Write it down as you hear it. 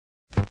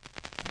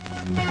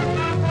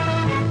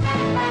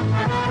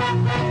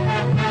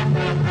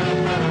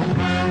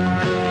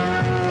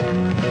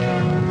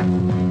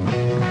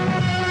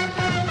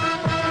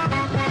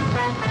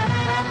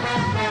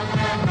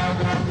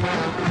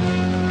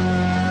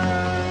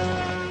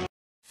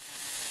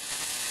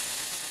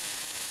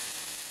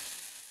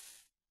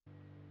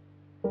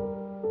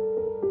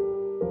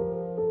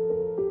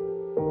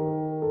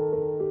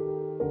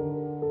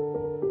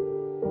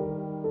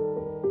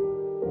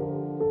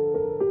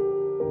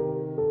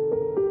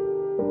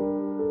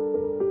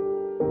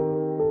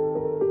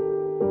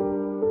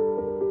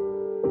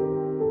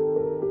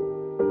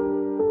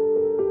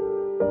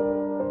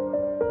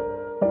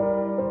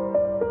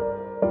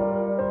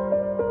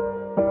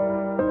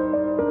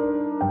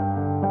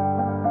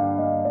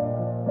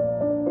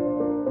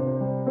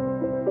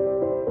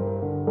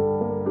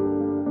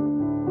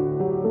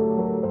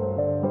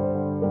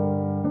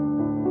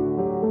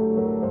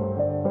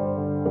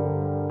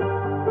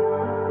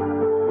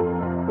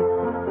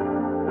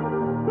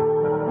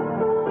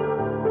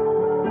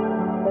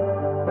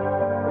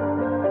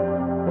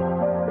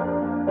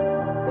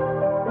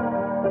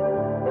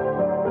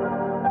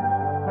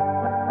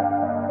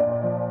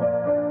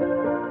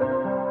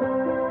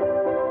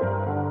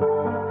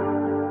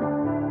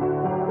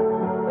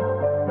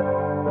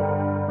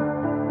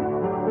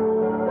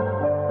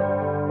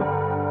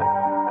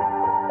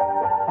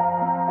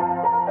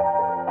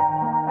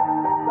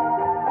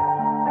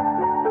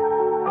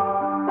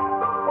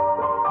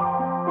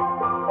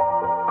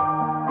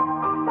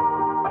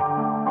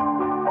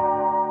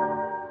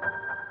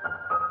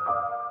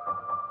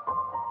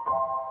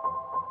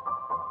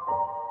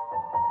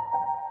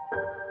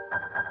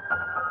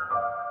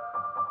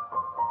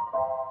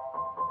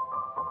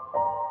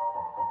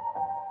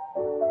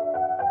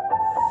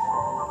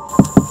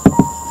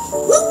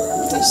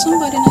There's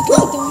somebody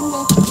knocking at the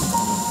window.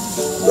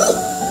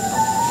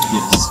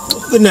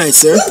 Yes. Good night,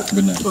 sir.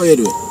 Good night. How are you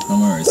doing?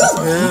 I'm alright, so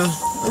far. Yeah,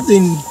 I'm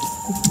doing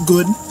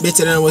good.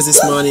 Better than I was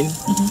this morning.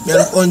 I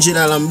look $100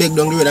 and beg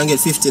down the road and get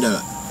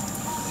 $50.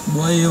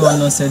 Boy, you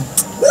want to say?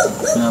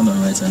 No, I'm not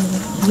right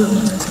anymore.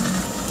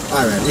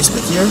 Alright,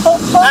 respect here.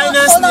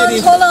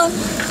 Hold on.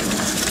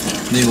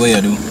 Then what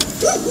you do?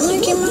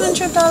 I'm give me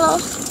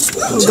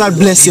 $100. God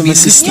bless you, my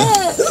sister.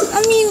 Yeah,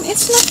 I mean,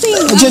 it's nothing.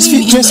 Just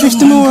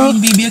 50 more.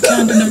 Baby, you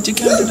can't do that, you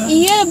can't do that.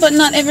 Yeah, but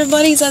not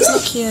everybody's as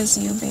lucky as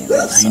you, baby.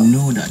 So. I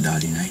know that,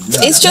 darling. I know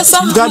it's just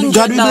 $100. God will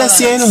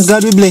bless you, you know.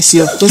 God will bless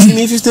you. Just give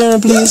me 50,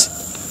 please.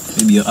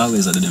 Maybe you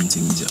always are the damn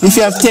things. If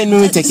you have 10, we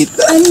will take it.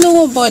 I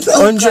know, but oh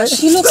 100? Gosh,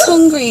 he looks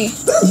hungry.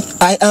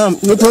 I am.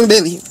 Look my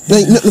belly.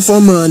 Like nothing for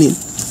morning.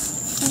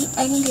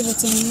 I can give it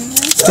to you.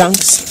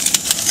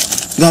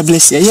 Thanks. God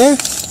bless you, yeah?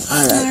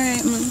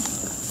 Alright, man.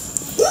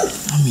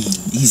 I mean,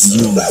 he's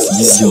young.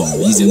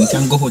 We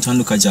can go out and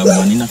look at job,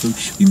 man. You have to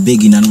be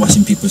begging and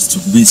washing people's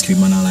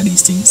windscreen and all of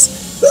these things.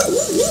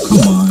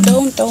 Come on.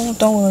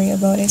 Don't worry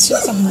about it. It's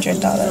just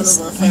 $100.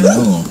 I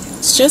know.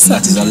 It's just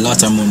that is a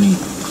lot of money.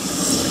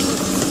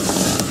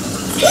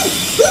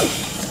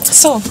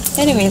 So,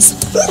 anyways,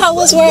 how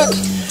was work?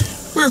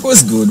 Work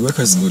was good. What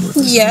was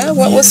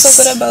so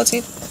good about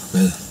it?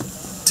 Well,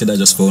 today I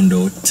just found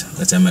out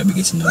that I might be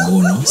getting a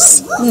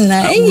bonus.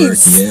 Nice. At work,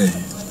 yeah.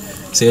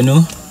 So, you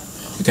know,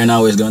 we can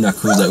always go on that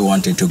cruise that we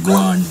wanted to go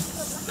on.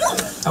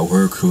 A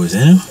work cruise,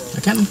 you know?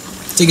 I can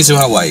take it to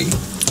Hawaii.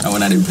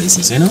 One of them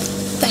places, you know?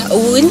 That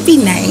would be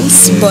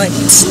nice, but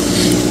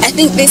I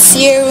think this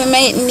year we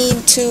might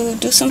need to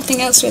do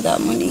something else with that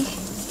money.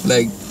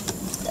 Like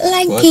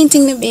what?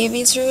 Painting the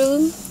baby's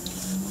room.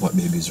 What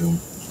baby's room?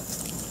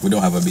 We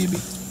don't have a baby.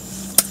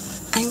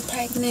 I'm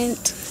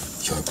pregnant.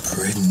 You're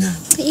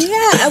pregnant?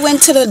 Yeah, I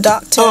went to the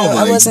doctor. Oh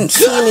my I wasn't God.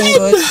 feeling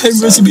good. I'm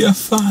going to be a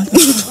father.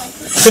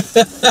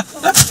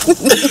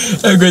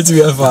 I'm going to be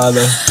a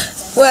father.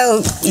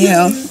 Well, you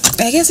know,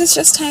 I guess it's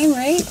just time,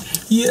 right?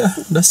 Yeah,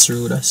 that's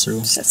true. It's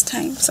just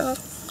time, so.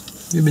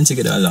 We've been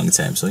together a long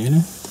time, so you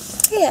know.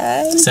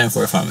 Yeah. It's time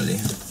for a family.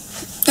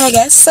 I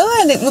guess so,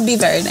 and it would be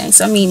very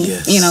nice. I mean,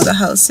 you know, the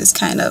house is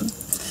kind of.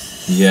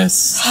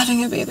 Yes.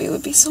 Having a baby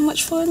would be so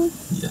much fun.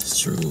 Yes,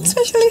 true.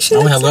 Especially she.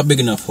 And we have a big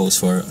enough house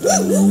for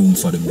a room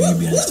for the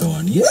baby and so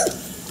on. Yeah.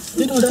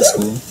 You know, that's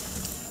cool.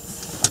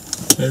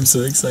 I'm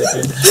so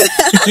excited.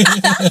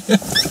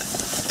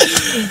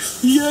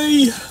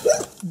 Yay.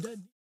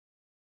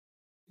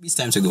 It's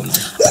time to go now.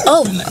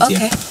 Oh,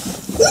 okay.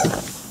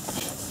 Yeah.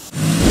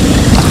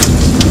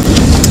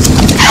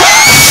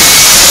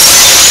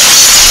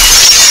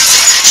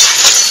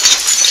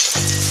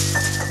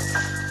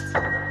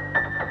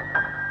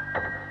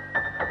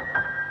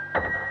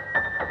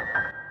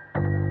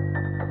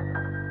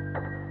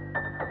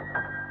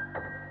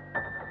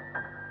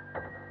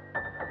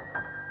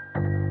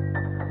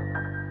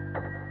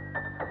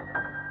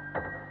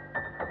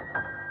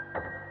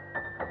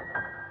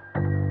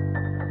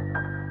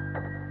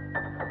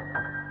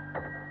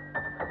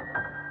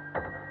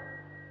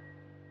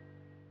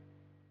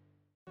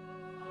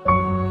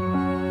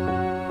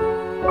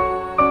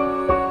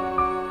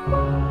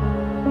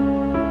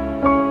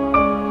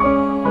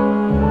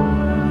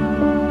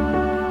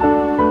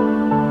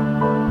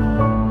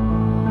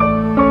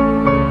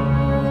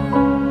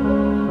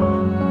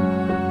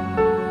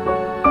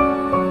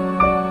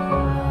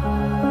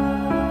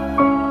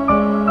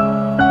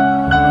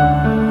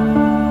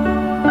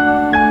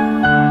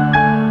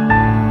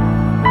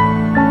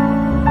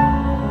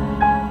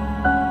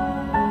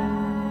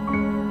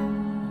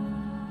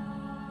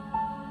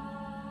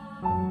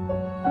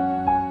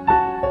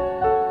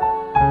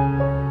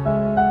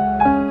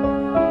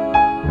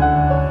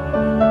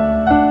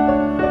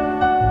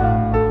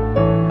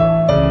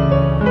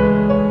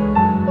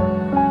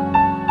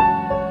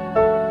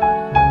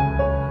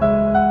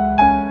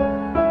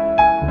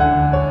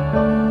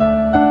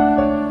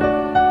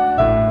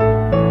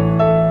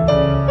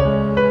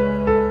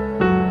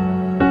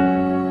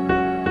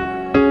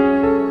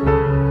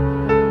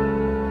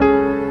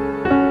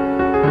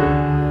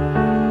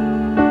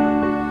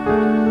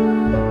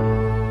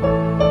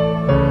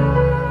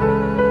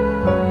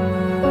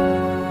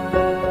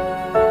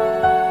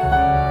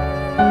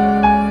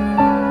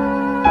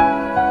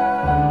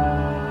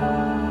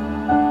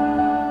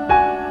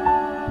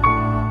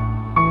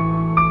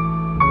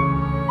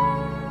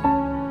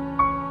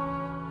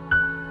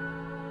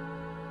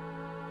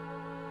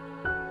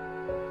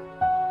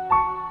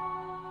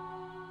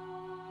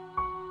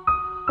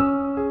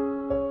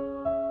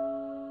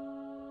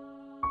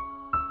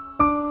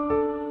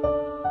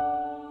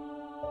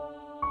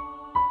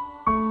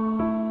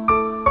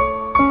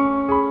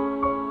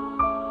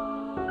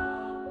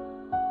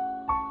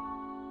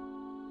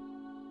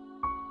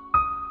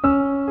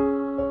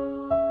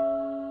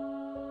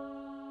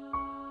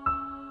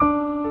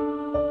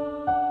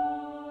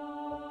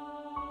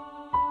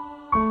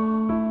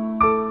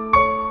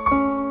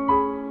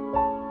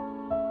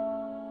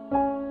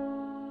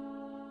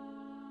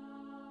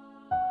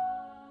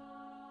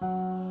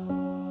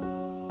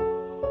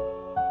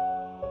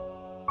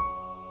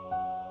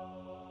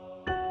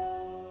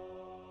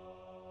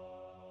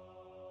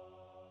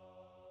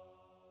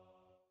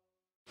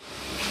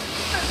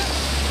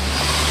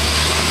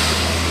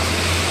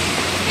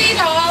 Hey,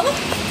 doll.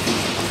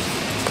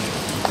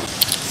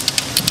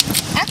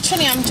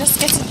 Actually, I'm just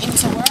getting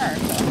into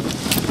work.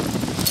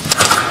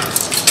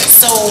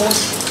 So,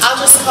 I'll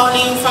just call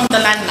you from the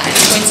landline.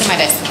 Going to my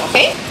desk,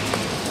 okay?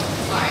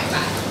 Alright,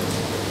 bye.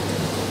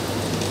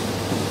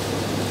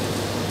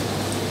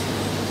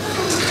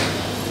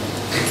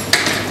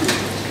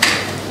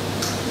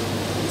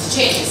 Let's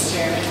change this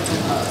chair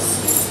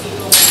because people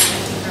want to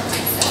think for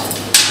myself.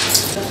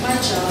 Love my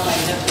job, I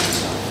love my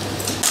job.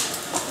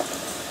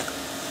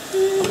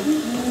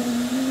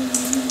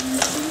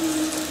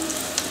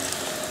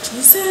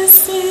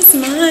 Jesus is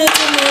my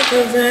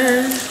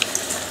deliverer.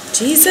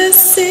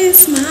 Jesus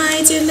is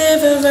my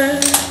deliverer.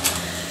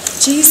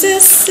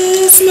 Jesus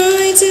is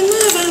my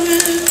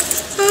deliverer.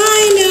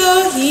 I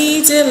know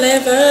he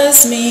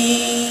delivers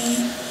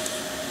me.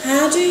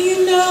 How do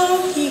you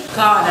know he?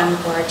 God,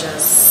 I'm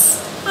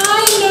gorgeous.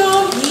 I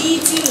know he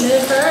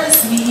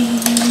delivers me.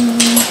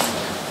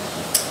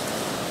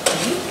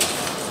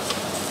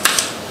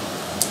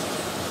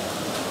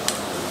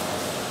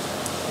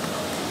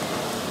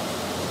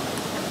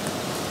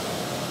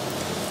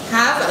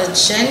 Have a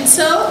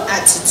gentle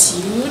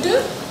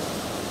attitude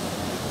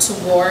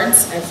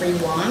towards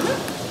everyone.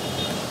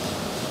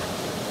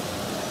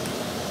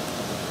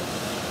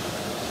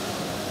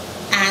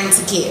 And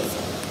give.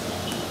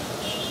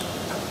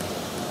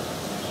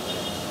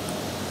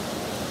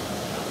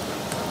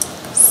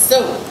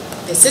 So,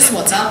 this is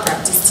what I'll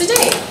practice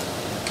today.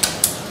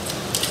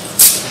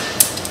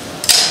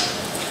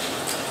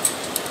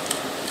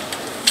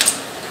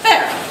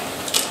 There.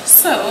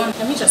 So,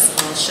 let me just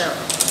call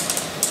Cheryl.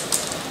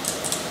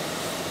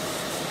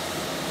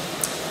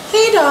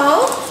 Hey,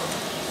 doll.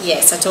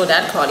 Yes, I told her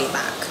I'd call you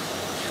back.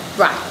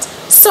 Right.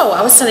 So,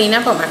 I was telling you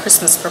about my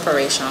Christmas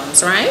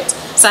preparations, right?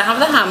 So, I have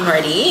the ham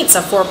ready. It's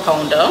a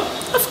 4-pounder.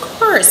 Of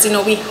course, you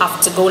know, we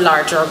have to go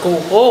larger or go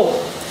home.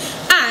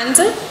 And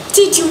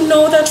did you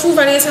know that True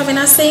Valley is having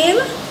a sale?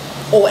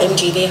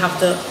 OMG, they have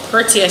the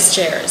prettiest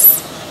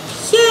chairs.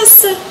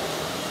 Yes.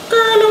 Girl,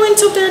 I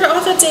went up there the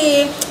other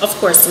day. Of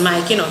course,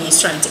 Mike, you know, he's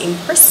trying to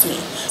impress me.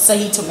 So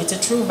he took me to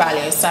True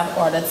Value. So I've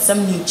ordered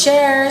some new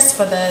chairs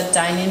for the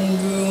dining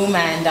room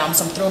and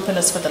some throw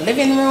pillows for the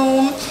living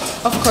room.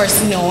 Of course,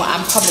 you know,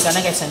 I'm probably going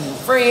to get a new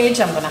fridge.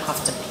 I'm going to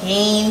have to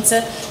paint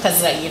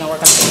because, you know, we're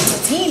going to be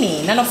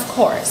entertaining. And of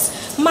course,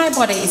 my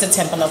body is a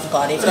temple of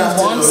God. If he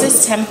wants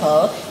this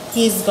temple,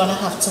 he's going to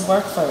have to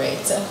work for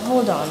it.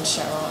 Hold on,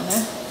 Sharon.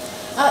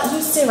 You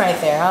stay right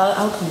there.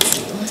 I'll come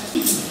to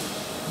you.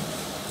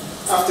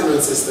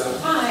 Afternoon, sister.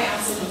 Hi,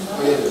 afternoon. How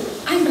are you doing?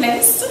 I'm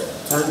blessed.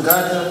 Thank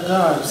God, thank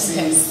God. See,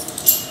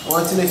 Yes. I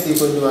want to know if you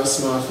could do a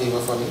small favor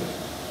for me.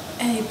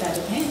 That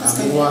depends. I've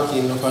been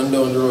walking up and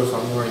down the road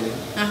from morning.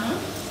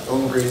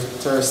 Hungry,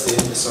 thirsty,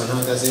 the sun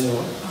hot as you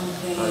know.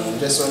 Okay. And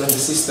just one of the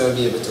sisters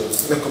be able to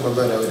make up my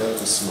brother with a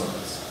little small.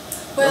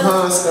 Well,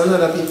 I ask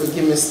another people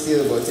give me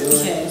still, but you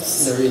know,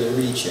 yes. they really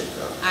reach it.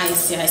 I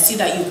see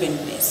that you've been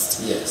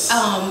blessed. Yes.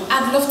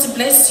 I'd love to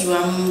bless you.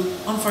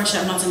 Unfortunately,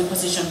 I'm not in a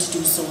position to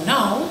do so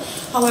now.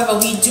 However,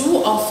 we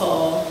do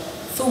offer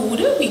food.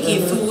 We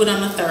give food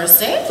on a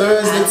Thursday.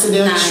 Thursday to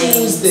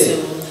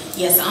Tuesday.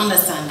 Yes, I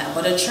understand that.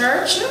 But the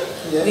church,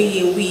 yeah.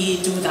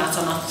 we do that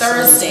on a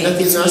Thursday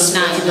between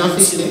 9 and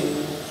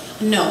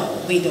 2.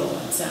 No, we don't.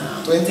 $20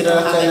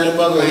 kind of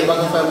bag, you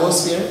back for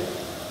bus fare?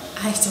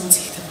 I don't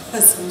take the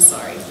bus, I'm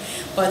sorry.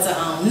 But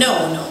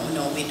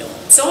no, we don't.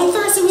 So on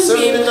Thursday we'll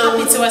be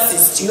happy to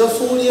assist you. No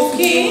food you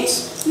okay?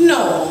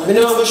 No. We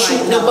don't have a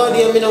shoot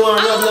nobody and we don't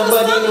want to have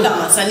nobody.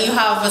 And you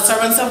have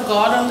servants of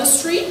God on the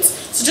street.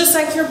 So just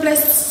like you're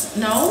blessed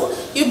now,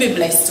 you'll be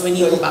blessed when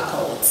you go back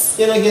out.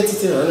 You don't get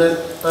it, you know.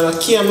 And I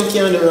can't do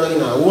it wrong, you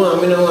know.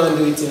 I don't want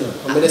to do it, you know.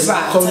 I'm just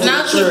come to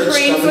the church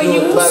and we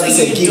know the Bible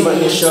says give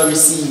and you shall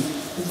receive.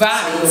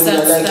 Right. So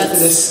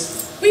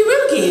we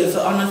will give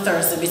on a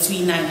Thursday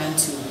between 9 and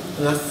 2.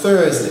 On a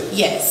Thursday?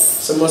 Yes.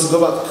 So must go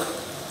back.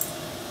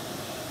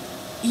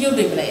 You'll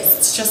be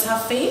blessed. Just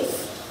have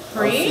faith,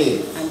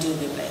 pray, and you'll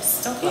be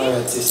blessed. Okay?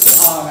 Alright,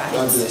 sister. Alright.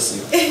 God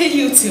bless you.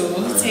 You too.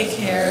 Right. Take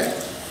care.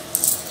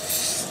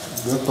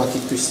 No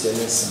pocket Christian,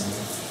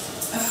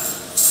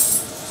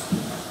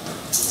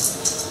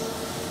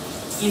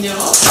 you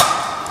know?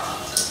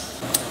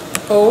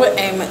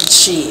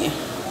 OMG.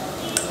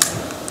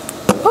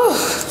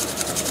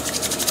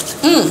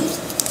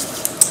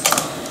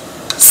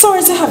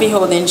 Sorry to have you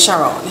holding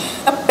Sharon.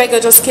 A beggar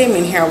just came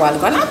in here a while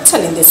ago and I'm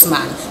telling this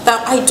man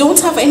that I don't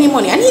have any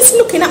money and he's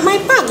looking at my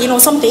bag, you know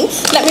something?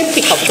 Let me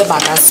pick up the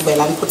bag as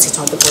well and put it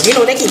on the board. You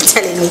know, they keep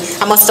telling me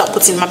I must stop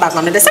putting my bag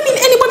on the desk. I mean,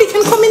 anybody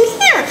can come in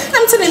here.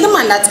 I'm telling the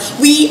man that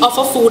we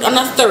offer food on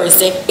a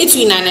Thursday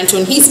between 9 and 2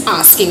 and he's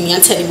asking me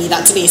and telling me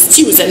that today is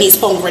Tuesday and he's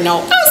hungry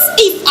now. As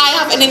if I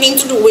have anything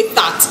to do with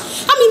that.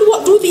 I mean,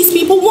 what do these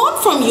people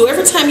want from you?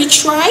 Every time you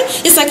try,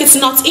 it's like it's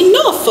not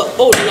enough.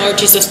 Oh, Lord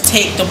Jesus,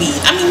 take the wheel.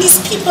 I mean, these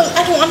people,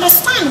 I don't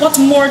understand. What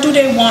more do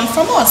they want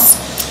from us?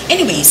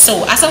 Anyway,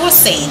 so as I was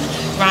saying,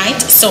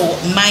 right, so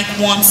Mike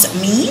wants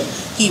me,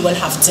 he will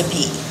have to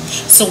pay.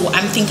 So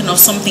I'm thinking of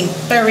something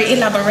very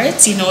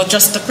elaborate, you know,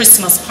 just the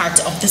Christmas part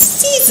of the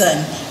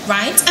season,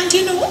 right? And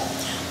you know,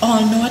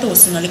 oh no, I don't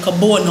see no like a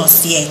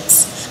bonus yet.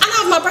 And I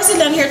have my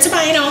Brazilian here to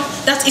buy, you know,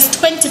 that is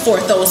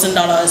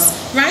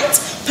 $24,000, right?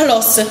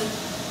 Plus,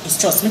 it's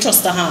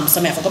trust the ham,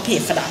 so I have to pay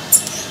for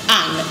that.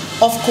 And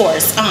of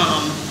course,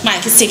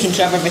 Mike is taking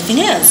care of everything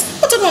else.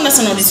 But I don't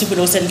understand how these people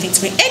don't say anything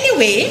to me.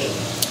 Anyway,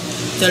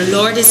 the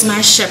Lord is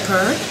my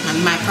shepherd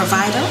and my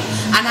provider,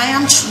 and I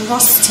am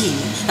trusting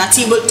that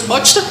He will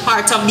touch the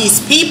heart of these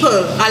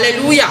people.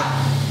 Hallelujah.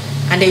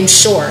 And I'm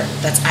sure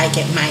that I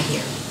get my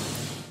here.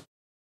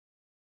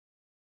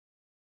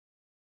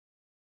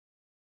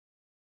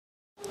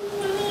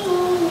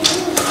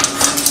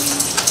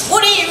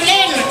 Good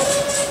evening.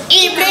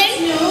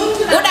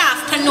 Good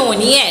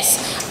afternoon. Yes.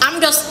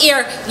 I'm just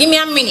here. Give me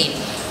a minute.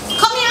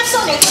 Come here,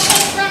 Sonny. Come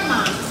here,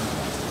 Grandma.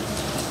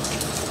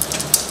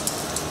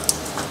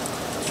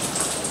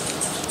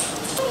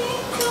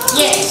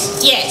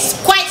 Yes,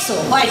 quite so.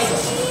 Right.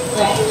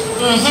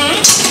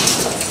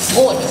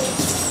 Good.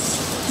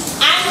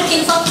 I'm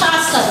looking for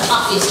Pastor's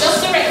office.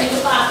 Just directly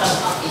to Pastor's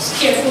office.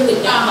 Careful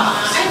with that.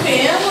 I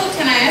will.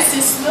 Can I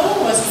assist? No,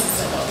 what's this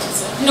about?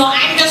 No,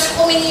 I'm just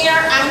coming here.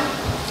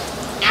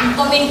 I'm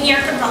coming here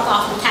to drop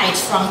off the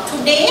tithes from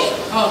today.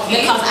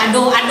 Okay. Because I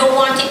don't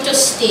want it to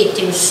stay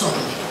till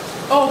Sunday.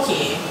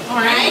 Okay. All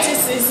right.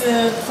 This is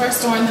the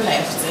first door on the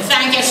left.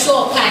 Thank you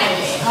so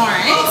kindly. All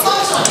right.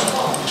 Come.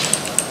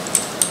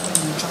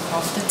 Drop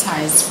off the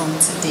ties from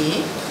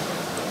today.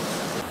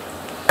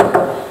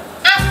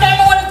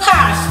 Afternoon,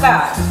 Pastor.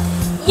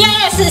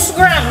 Yes, it's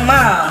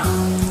Grandma.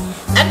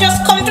 I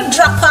just come to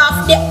drop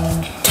off the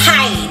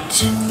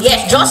tithe.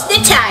 Yes, just the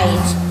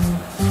tithe.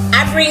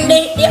 I bring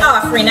the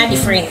offering a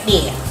different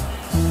day.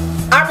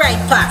 All right,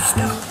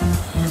 Pastor.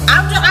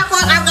 I've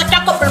got a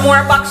couple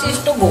more boxes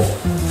to go.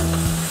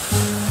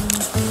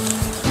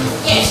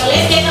 Yeah, so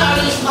let's get all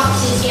these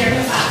boxes here,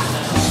 Pastor.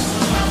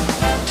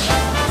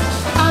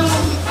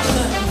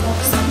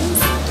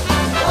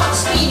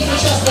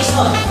 Just this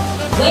one.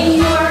 When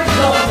you are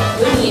done,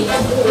 you need to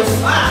go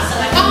fast.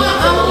 And I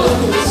can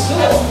do it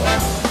slow.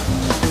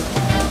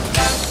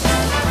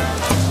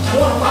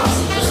 More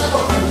boxes, just a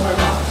couple more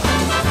boxes.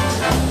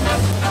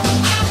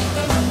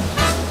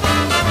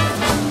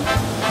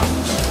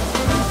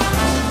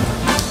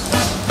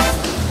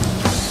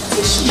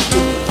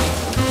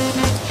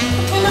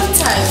 What kind of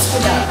ties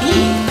could that be?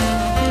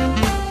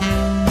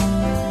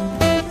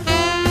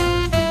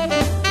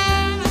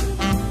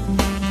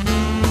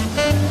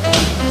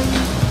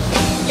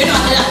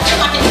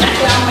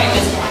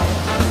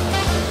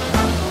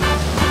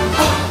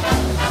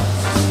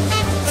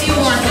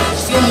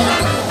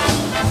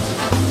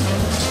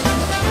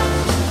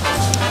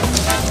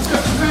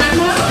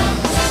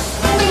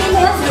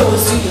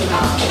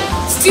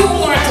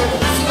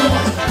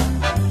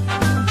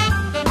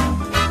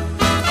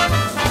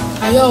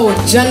 Yo,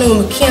 Jano,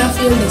 I can't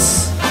feel this.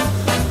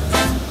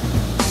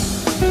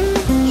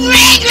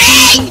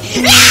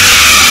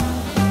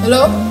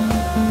 Hello?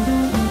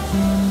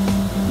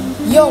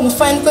 Yo, my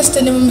final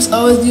question is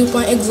always due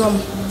for an exam.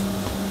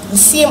 The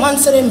same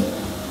answer them.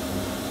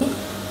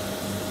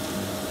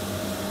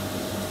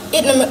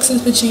 It no make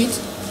sense to cheat.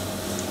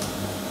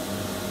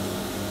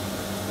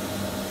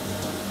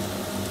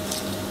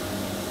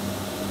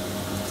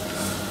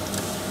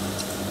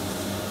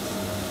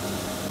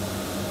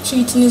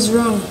 Cheating is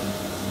wrong,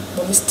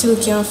 but we still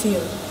can't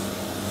feel.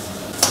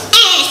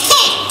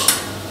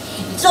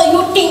 So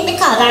you think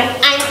because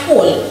I'm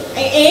old,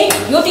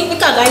 you think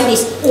because I'm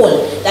this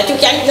old that you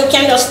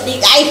can just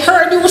think, I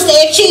heard you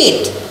say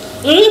cheat.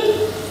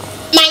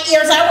 My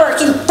ears are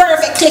working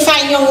perfectly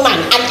fine, young man,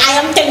 and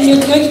I am telling you,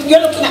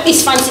 you're looking at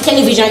this fancy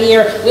television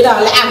here with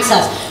all the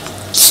answers.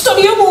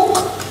 Study your book.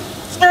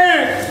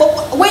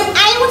 But when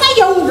I was a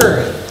young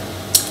girl,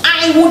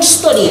 I would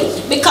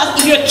study, because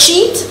if you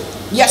cheat,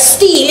 you're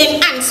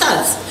stealing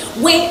answers.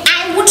 When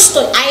I would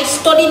study, I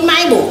studied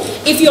my book.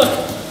 If you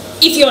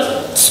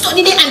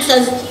study the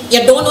answers,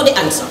 you don't know the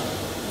answer.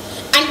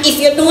 And if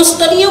you don't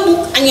study your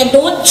book and you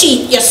don't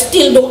cheat, you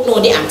still don't know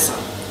the answer.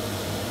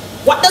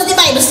 What does the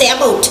Bible say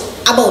about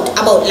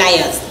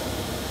liars?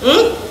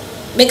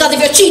 Because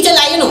if you cheat, you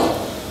lie, you know.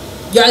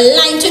 You're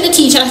lying to the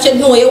teacher that you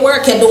know your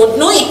work, you don't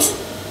know it.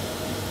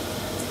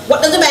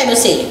 What does the Bible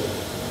say?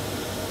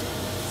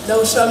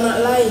 Thou shalt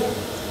not lie.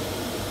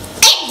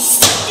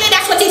 Exactly,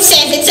 that's what it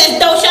says. It says,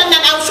 thou shalt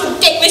not, I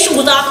should take my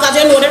shoes off because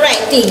you know the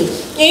right thing.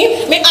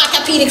 My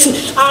orthopedic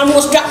shoes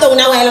almost dropped down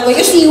a while ago.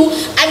 You see, you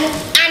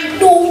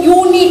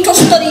need to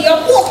study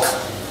your book.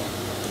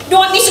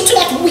 Don't listen to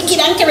that wicked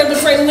and terrible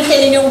friend who's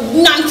telling you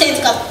nonsense,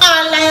 because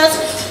all liars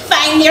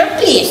find their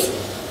place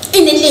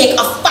in the lake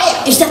of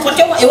fire. Is that what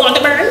you want? You want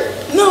to burn?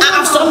 No.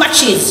 I have some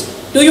matches.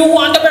 Do you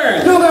want to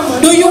burn? No, Grandma.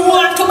 Do you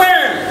want to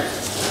burn?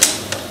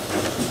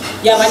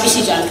 You have a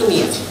decision to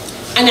make.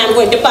 And I'm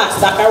going to pass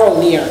back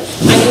around here.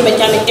 And you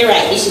better make the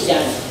right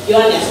decision. You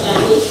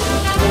understand me?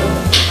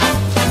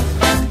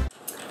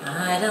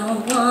 I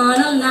don't want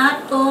want a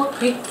lot for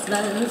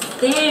Christmas.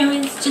 There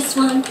is just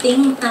one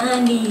thing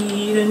I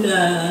need, and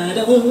I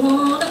don't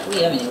want to...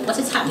 Wait a minute, what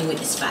is happening with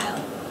this file?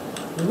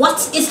 What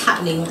is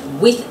happening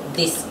with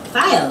this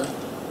file?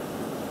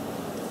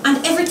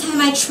 And every time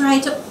I try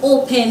to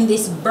open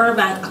this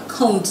Burbank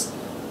account,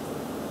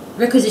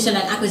 requisition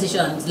and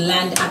acquisitions,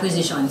 land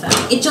acquisition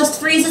file, it just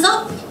freezes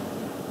up.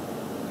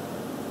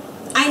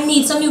 I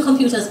need some new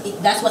computers.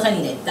 That's what I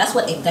needed. That's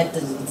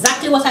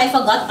exactly what I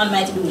forgot on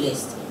my to-do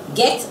list.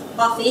 Get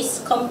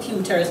office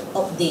computers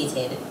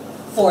updated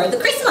for the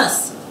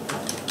Christmas.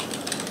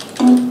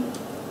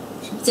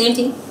 Same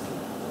thing.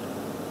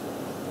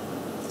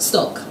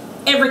 Stuck.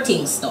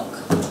 Everything's stuck.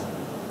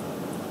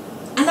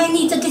 And I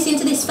need to get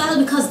into this file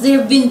because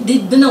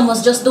the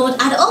numbers just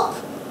don't add up.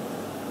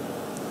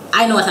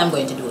 I know what I'm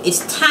going to do.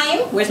 It's time.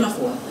 Where's my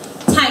phone?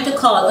 Time to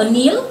call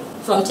O'Neill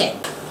from Tech.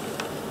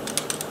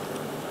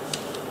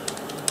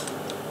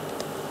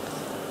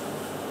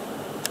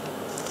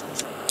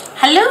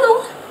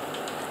 Hello?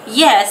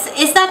 Yes,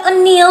 is that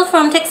O'Neill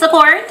from Tech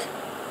Support?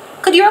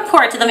 Could you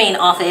report to the main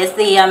office,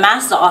 the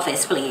master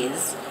office,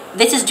 please?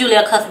 This is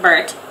Julia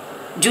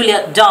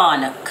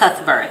Dawn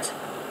Cuthbert.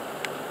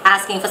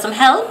 Asking for some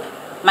help?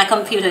 My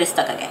computer is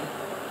stuck again.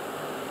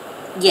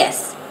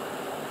 Yes.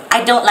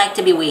 I don't like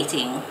to be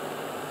waiting.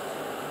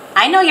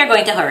 I know you're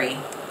going to hurry.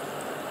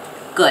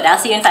 Good, I'll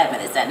see you in 5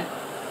 minutes then.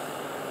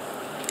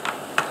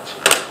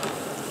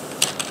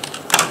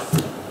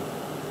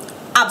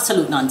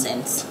 Absolute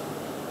nonsense.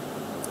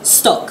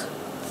 Stuck.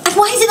 And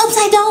why is it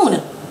upside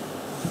down?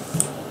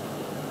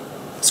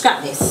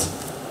 Scrap this.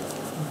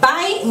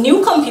 Buy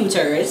new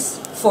computers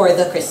for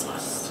the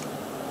Christmas.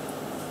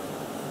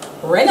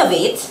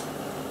 Renovate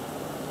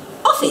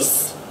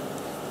office.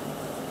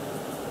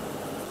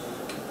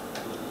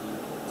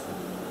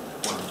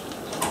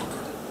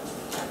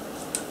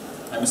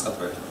 Hi, Miss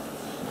Cuthbert.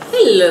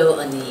 Hello,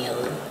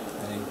 O'Neill.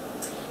 Hey.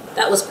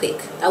 That was quick.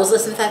 That was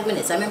less than 5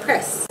 minutes. I'm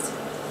impressed.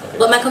 Okay.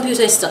 But my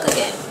computer is stuck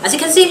again. As you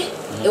can see,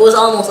 it was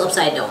almost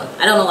upside down.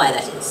 I don't know why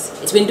that is.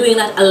 It's been doing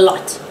that a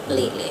lot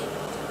lately.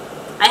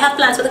 I have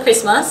plans for the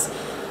Christmas,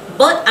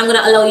 but I'm going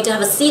to allow you to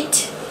have a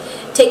seat,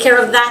 take care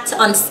of that,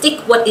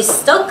 unstick what is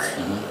stuck.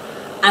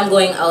 I'm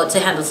going out to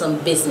handle some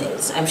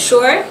business. I'm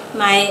sure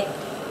my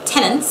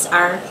tenants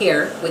are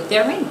here with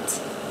their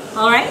rent.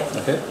 All right?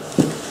 Okay.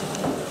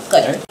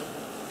 Good.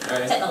 All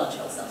right.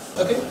 Technological stuff.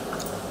 Okay.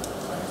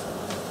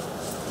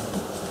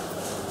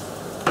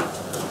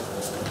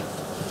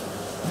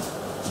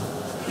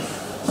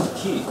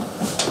 Key.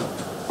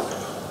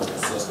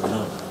 Let's see what's going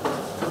on.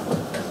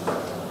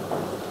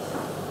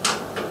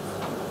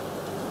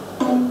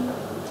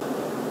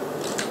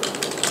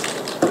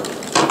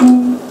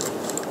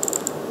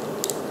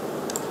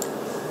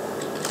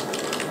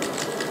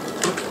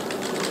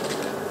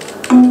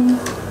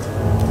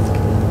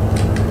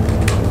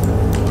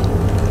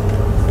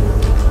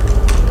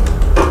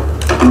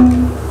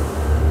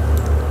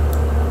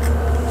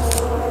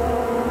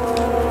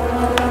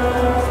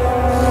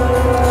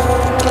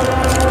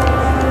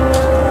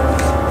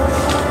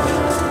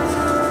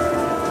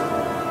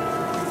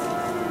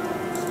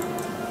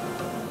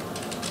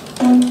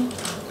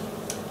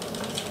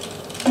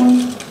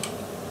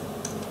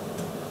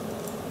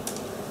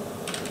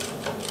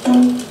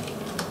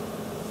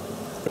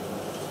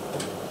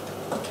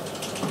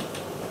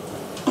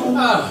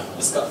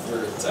 Miss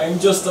Cuthbert, I'm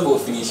just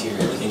about finished here.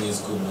 Everything is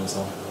good now,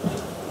 so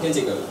you can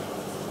take a look.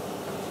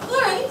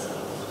 Alright.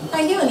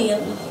 Thank you, O'Neill.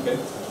 Okay.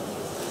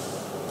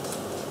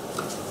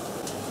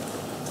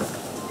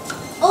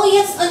 Oh,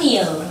 yes,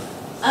 O'Neill.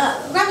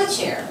 Grab a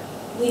chair.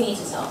 We need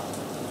to talk.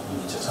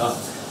 We need to talk.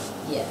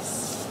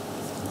 Yes.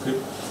 Okay.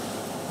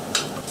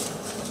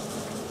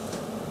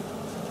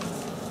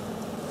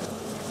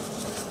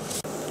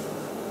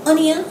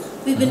 O'Neill,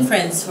 we've been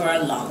friends for a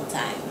long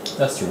time.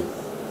 That's true.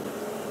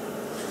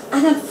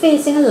 And I'm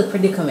facing a little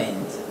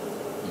predicament.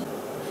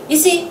 You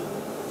see,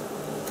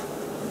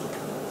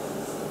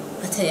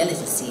 I'll tell you a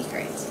little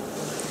secret.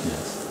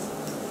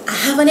 Yes. I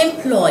have an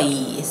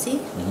employee, you see?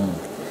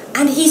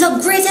 And he's a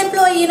great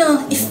employee, you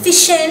know,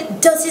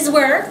 efficient, does his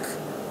work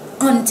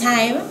on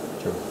time.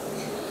 True.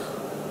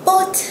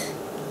 But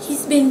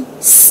he's been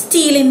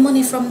stealing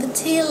money from the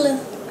till.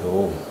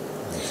 Oh,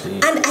 I see.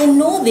 And I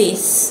know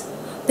this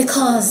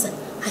because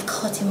I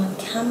caught him on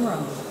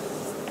camera.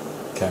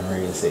 Camera,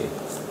 you see.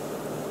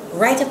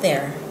 Right up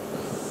there.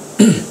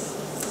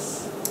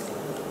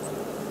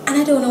 And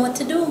I don't know what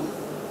to do.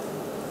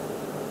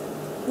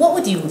 What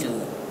would you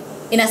do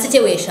in a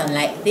situation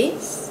like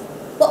this?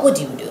 What would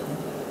you do?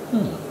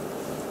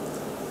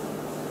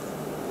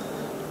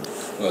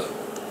 Well,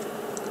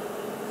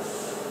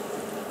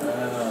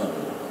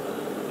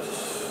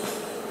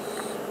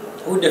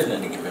 I would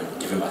definitely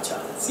give him a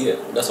chance. Yeah,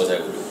 that's what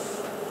I would do.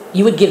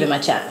 You would give him a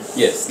chance?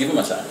 Yes, give him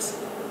a chance.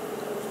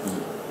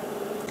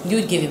 You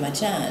would give him a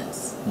chance?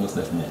 Most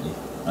definitely.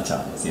 A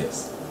chance,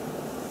 yes.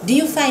 Do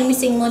you find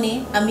missing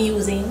money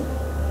amusing?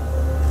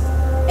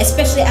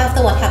 Especially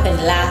after what happened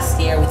last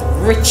year with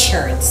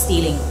Richard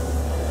stealing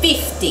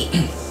 50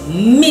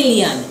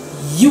 million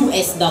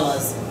US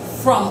dollars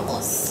from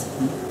us.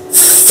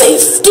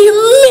 50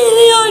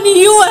 million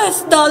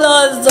US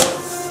dollars.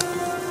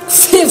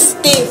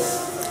 50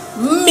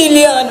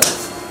 million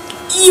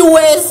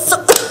US.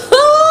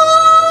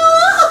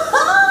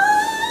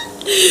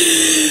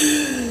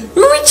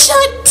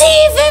 Richard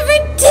thief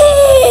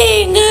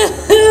everything.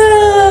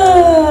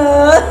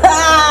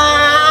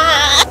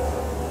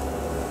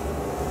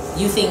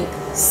 You think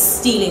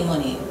stealing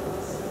money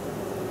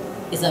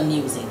is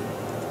amusing?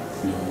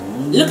 No.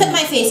 Look at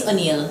my face,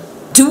 O'Neill.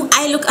 Do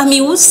I look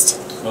amused?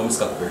 No, Miss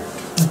Cuthbert.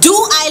 Do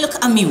I look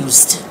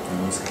amused?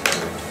 No, Miss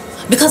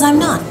Cuthbert. Because I'm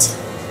not.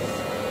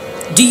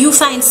 Do you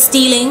find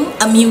stealing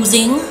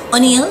amusing,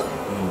 O'Neill?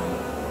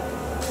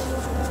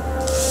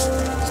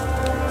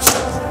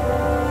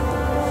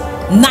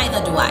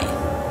 Neither do I.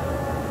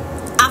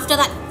 After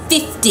that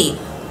 50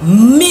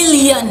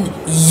 million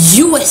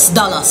US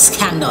dollar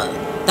scandal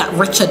that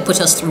Richard put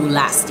us through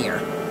last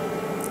year,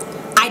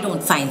 I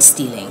don't find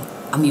stealing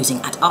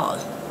amusing at all.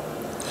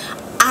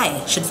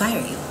 I should fire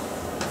you.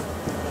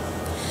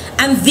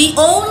 And the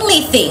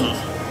only thing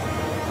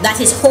that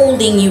is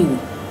holding you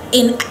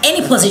in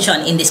any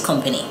position in this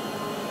company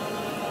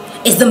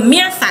is the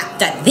mere fact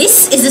that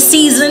this is the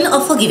season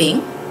of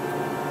forgiving.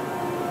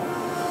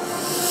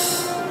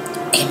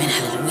 Amen,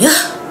 hallelujah.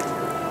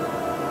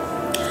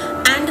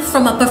 And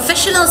from a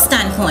professional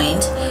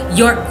standpoint,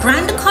 your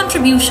grand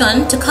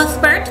contribution to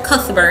Cuthbert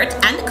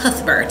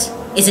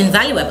is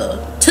invaluable,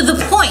 to the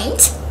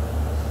point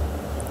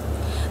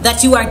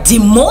that you are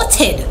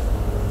demoted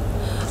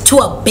to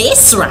a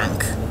base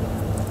rank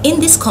in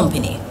this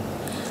company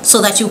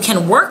so that you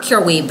can work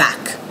your way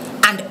back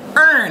and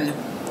earn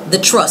the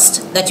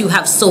trust that you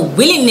have so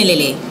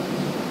willy-nilly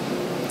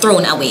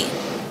thrown away.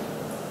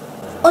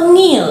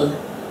 O'Neill,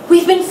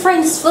 we've been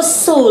friends for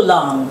so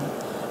long.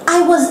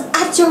 I was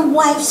at your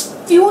wife's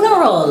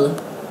funeral.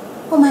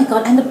 Oh my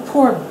God, and the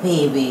poor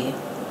baby.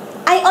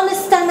 I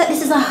understand that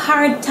this is a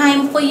hard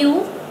time for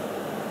you,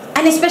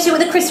 and especially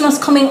with the Christmas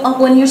coming up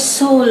when you're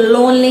so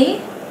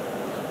lonely.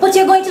 But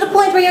you're going to the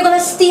point where you're going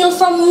to steal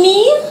from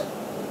me?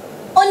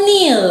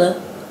 O'Neill?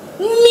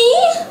 Me?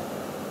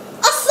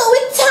 A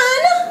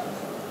Sowitan?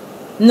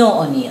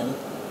 No, O'Neill.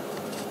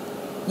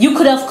 You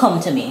could have come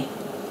to me.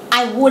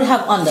 I would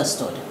have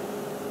understood.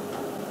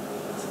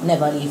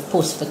 Never leave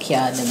post for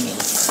card the mail.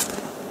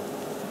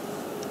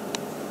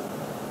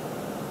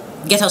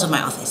 Get out of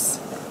my office.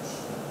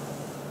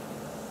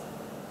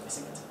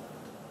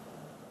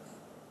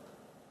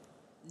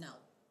 No.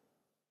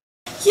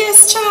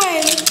 Yes,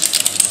 child.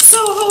 So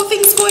how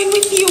things going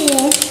with you?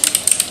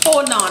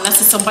 Oh no, I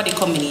see somebody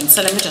coming in,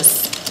 so let me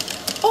just...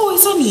 Oh,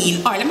 it's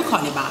O'Neill. Alright, let me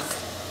call you back.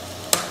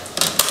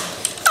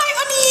 Hi,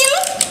 O'Neill.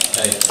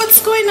 Hey. What's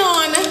going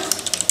on?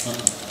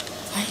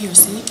 I hear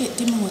so you get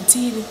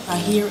demoted. I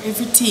hear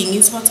everything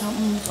is what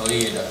happened. How do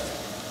you hear that?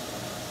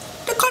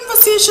 The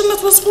conversation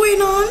that was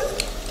going on.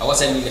 I was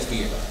saying you left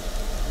here.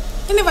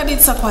 You never did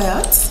so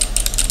quiet.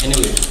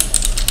 Anyway,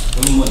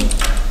 what money?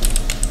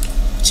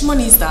 Which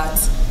money is that?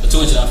 The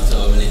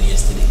 250 million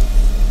yesterday.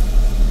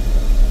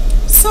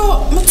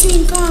 So, I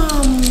think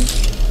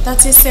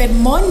that you said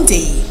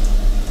Monday.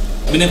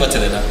 We never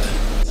tell her that.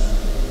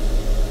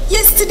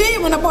 Yesterday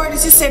when I bought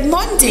it, you said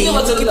Monday. You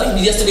never tell her that.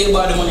 Yesterday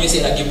about the money you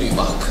said I give me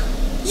back.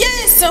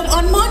 Yes,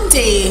 on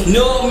Monday.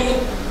 No, me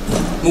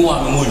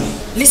want my money.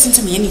 Listen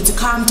to me, you need to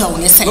calm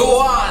down yourself. Me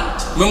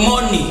want my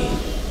money.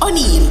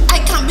 O'Neill,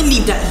 I can't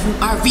believe that you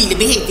are really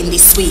behaving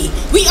this way.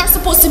 We are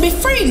supposed to be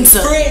friends.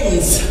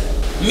 Friends.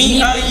 Me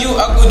and you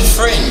a good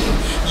friend.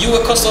 You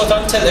will cuss out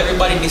and tell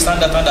everybody this and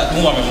that and that.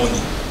 Me want my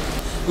money.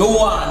 Me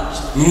want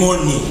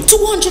money.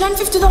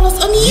 $250,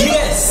 O'Neill?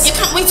 Yes. You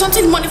can't wait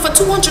until money for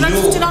 $250?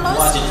 No,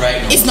 watch it right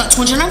now. It's not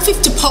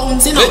 250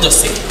 pounds, you know. Let's just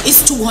say.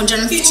 It's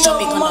 250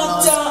 Jamaican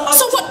dollars.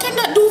 So what can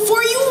that do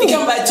for you? You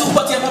can buy 2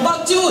 patty and a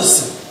bag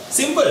juice.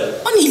 Simple.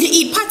 O'Neill, you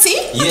eat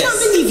patty? Yes. I can't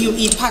believe you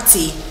eat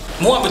patty.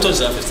 Me want me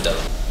 $250.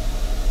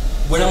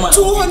 When I'm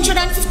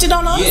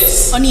 $250?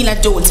 Yes. O'Neill, I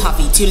don't have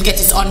it. You'll get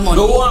it on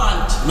Monday. Me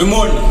want my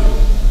money.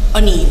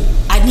 O'Neill,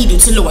 I need you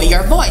to lower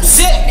your voice.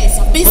 Say. It's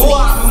a business. Me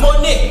want my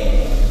money.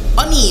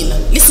 O'Neill,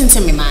 listen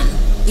to me, man.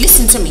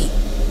 Listen to me.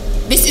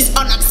 This is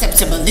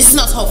unacceptable. This is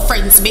not how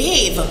friends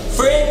behave.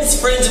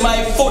 Friends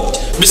my foot.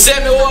 Me say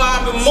me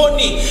want my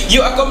money.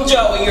 You are come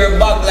draw with your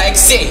bag like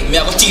say. Me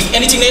have a thief.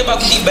 Anything in your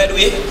bag thief, by the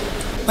way?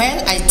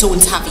 Well, I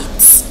don't have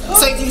it.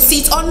 So if you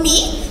see it on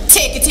me,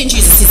 take it in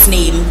Jesus'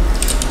 name.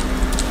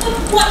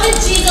 What did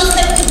Jesus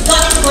say to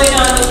God is going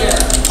on with here?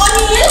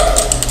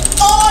 O'Neill?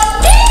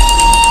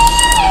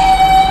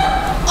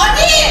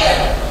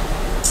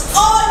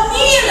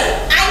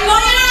 I know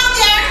you're out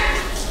there.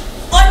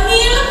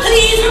 O'Neill,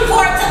 please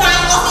report to my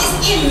office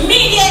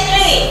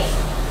immediately.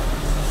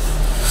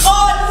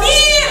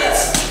 O'Neill!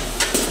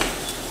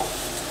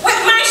 Wait,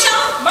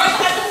 Marshall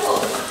at the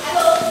phone.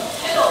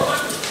 Hello.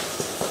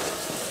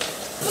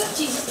 What,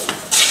 Jesus?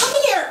 Come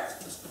in here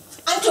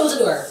and close the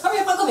door. Hurry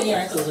up and come in here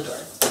and close the door.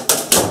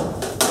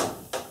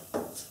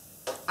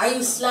 Are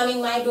you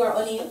slamming my door,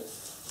 O'Neill?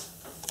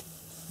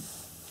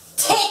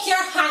 Take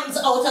your hands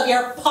out of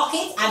your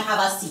pocket and have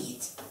a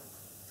seat.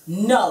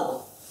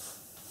 No.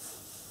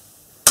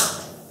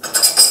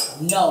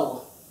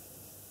 No.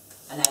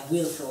 And I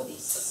will throw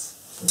this.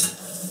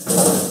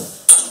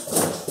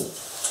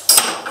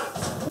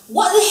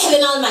 What the hell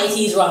in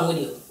almighty is wrong with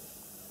you?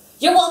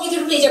 You're walking to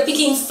the place, you're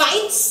picking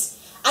fights?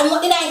 And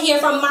what did I hear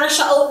from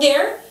Marsha out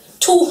there?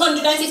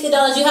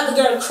 $250, you have the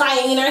girl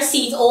crying in her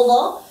seat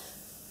over.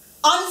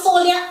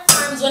 Unfold your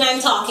arms when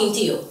I'm talking to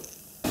you.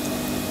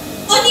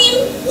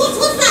 Onim, what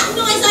was that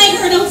noise I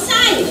heard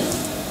outside?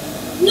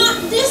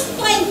 Not this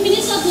 5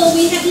 minutes ago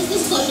we had this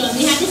discussion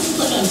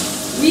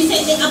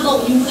recently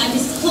about you and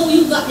this how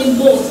you got them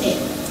both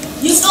in.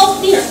 You out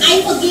there,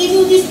 I forgave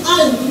you this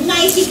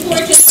almighty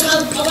portrait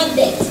of our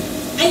debt.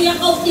 And you're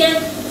out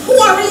there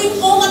quarreling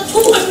over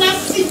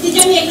 $250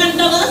 Jamaican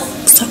dollars.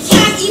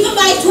 Can't even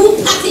buy 2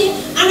 patty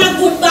and a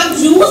good bag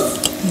juice.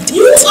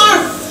 You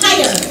are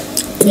fired.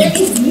 There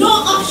is no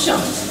option.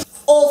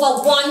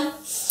 Over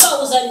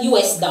 $1,000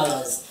 US.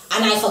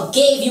 And I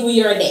forgave you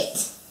your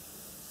debt.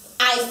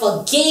 I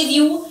forgave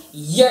you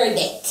your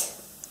debt.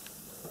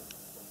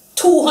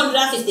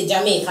 $250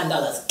 Jamaican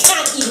dollars.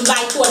 Can't even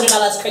buy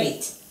 $200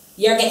 credit.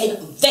 You're getting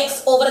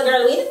vexed over the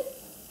girl with?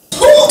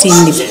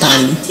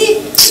 $250.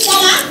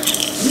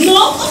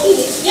 No,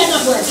 you're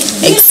not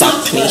working.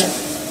 Exactly.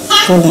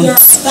 Pack your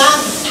bag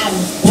and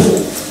go.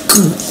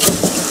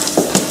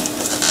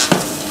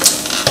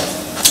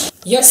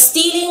 You're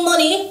stealing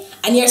money,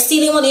 and you're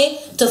stealing money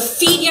to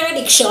feed your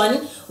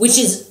addiction, which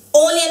is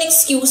only an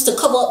excuse to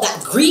cover up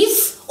that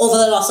grief over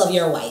the loss of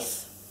your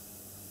wife.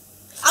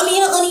 I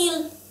mean,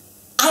 O'Neill,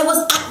 I was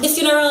at the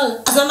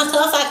funeral. As a matter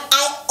of fact,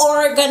 I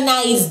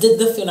organized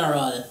the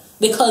funeral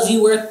because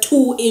you were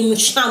too in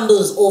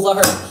shambles over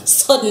her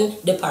sudden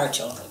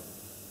departure.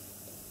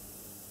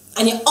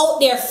 And you're out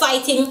there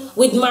fighting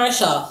with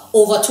Marsha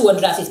over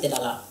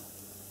 $250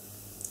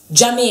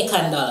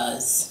 Jamaican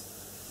dollars.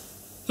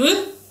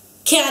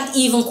 Can't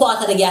even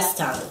quarter the gas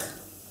tank.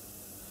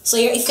 So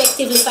you're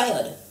effectively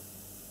fired.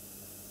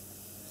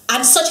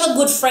 And such a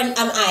good friend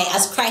am I,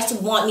 as Christ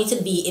would want me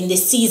to be in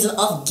this season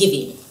of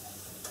giving,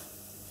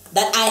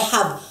 that I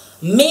have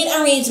made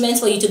arrangements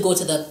for you to go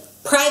to the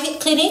private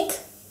clinic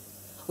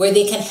where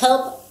they can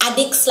help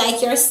addicts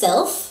like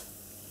yourself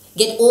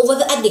get over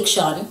the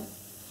addiction,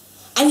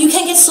 and you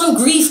can get some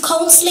grief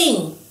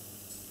counseling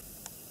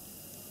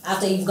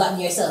after you've gotten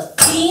yourself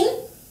clean,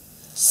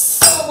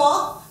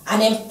 sober,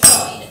 and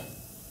employed.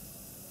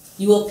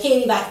 You will pay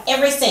me back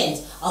every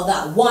cent of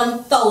that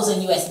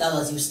 $1,000 US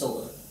you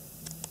stole.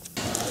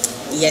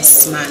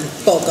 Yes, man.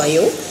 Bugger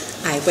you.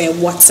 I went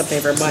WhatsApp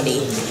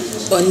everybody.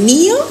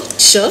 O'Neill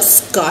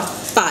just got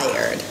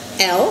fired.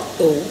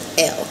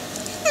 LOL.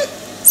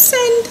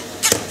 Send.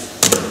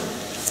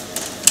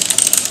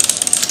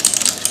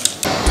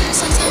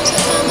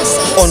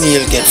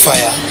 O'Neill get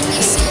fired.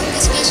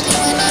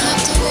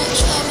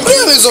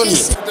 Where is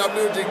O'Neill?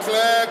 WD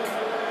Clark.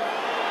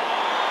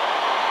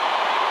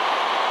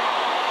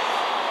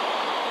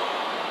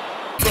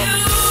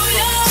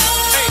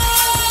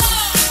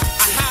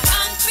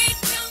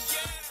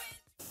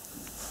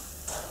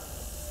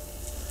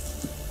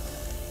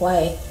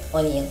 Why,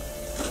 O'Neill?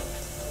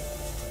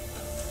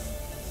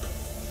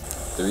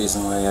 The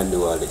reason why I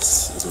do all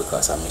this is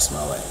because I miss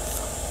my wife.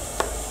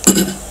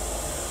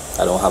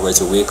 I don't have her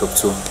to wake up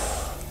to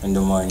in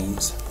the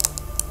mornings.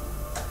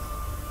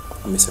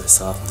 I miss her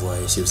soft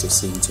voice, she used to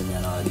sing to me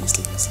and all these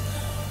things.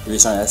 The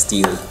reason I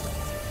steal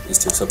is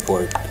to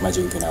support my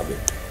drinking habit.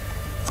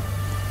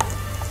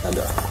 And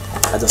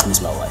I just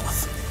miss my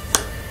wife.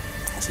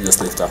 She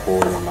just left a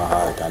hole in my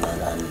heart and I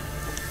don't know.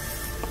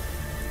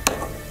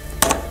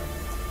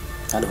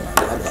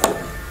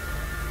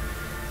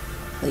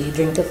 Will you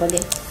drink to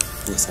forget?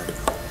 Yes, I do.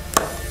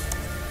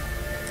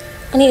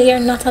 O'Neill, you're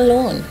not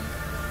alone.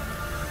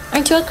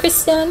 Aren't you a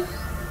Christian?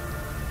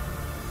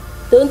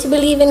 Don't you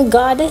believe in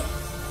God?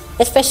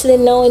 Especially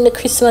now in the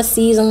Christmas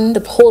season, the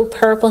whole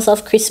purpose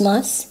of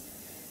Christmas.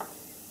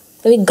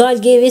 I mean,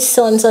 God gave His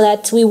Son so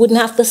that we wouldn't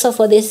have to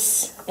suffer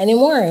this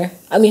anymore.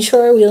 I mean,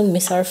 sure, we'll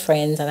miss our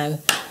friends, and I'm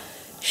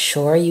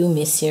sure you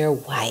miss your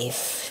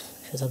wife.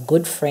 She was a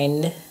good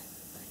friend,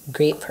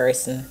 great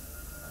person,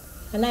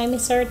 and I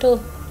miss her too.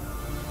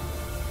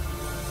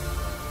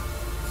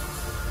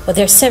 But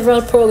there are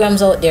several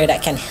programs out there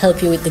that can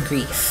help you with the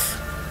grief.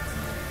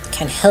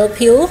 Can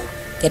help you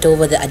get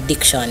over the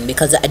addiction,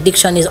 because the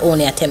addiction is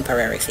only a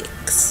temporary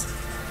fix.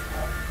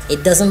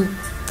 It doesn't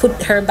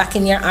put her back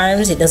in your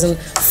arms. It doesn't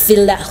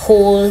fill that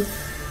hole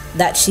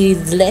that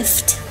she's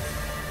left.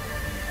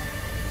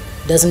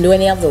 It doesn't do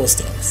any of those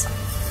things.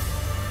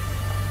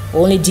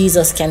 Only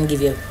Jesus can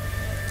give you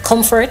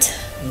comfort,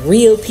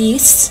 real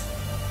peace,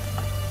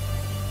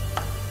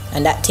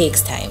 and that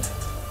takes time.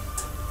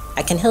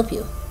 I can help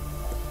you.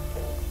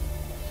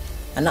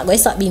 I'm not going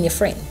to stop being your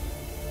friend.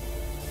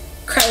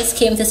 Christ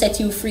came to set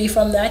you free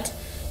from that.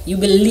 You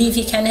believe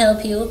He can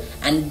help you,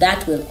 and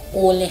that will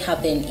only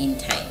happen in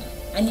time.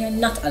 And you're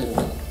not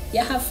alone.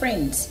 You have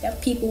friends. You have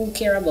people who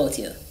care about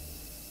you.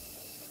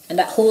 And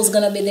that hole's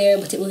going to be there,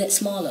 but it will get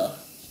smaller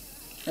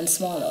and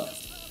smaller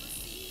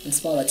and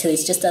smaller till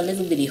it's just a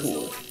little bitty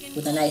hole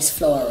with a nice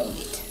flower around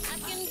it.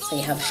 So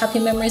you have happy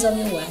memories of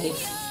your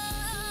wife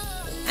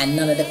and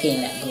none of the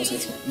pain that goes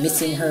with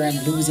missing her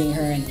and losing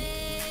her, and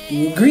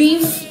you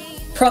grieve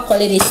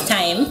properly this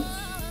time.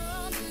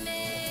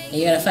 And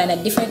you're gonna find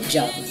a different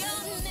job.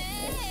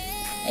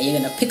 And you're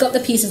gonna pick up the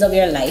pieces of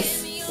your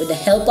life with the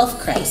help of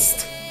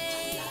Christ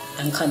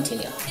and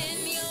continue.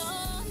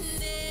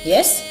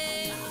 Yes?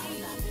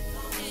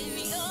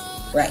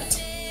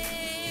 Right.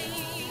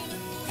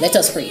 Let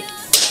us pray.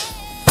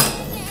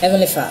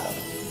 Heavenly Father,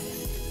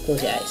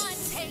 close your eyes.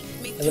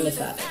 Heavenly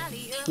Father,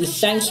 we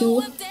thank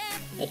you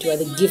that you are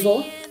the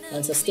giver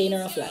and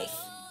sustainer of life.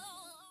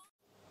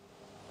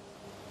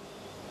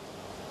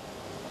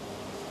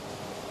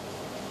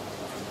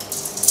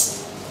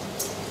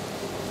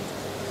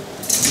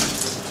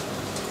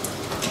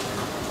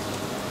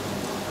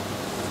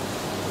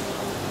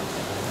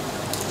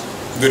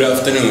 Good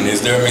afternoon.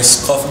 Is there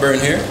Miss Cuthburn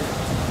here?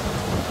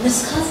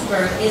 Miss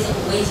Cuthbert is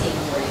waiting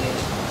for you.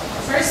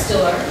 First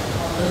door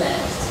on the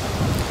left.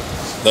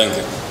 Thank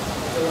you.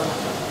 You're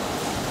welcome.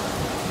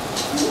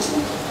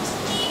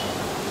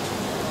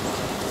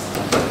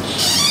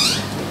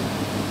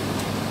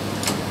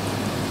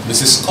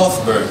 Mrs.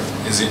 Cuthbert,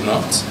 is it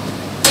not?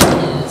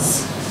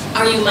 Yes.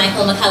 Are you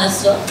Michael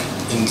McAllister?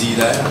 Indeed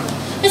I am.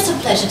 It's a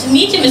pleasure to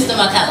meet you, Mr.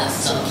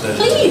 McAllister.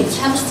 Please,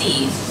 have a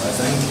seat. Why,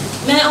 thank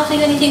you. May I offer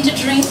you anything to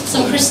drink?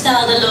 Some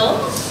Cristal de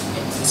l'eau?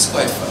 It's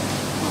quite fun.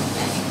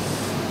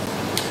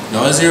 Okay.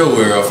 Now, as you're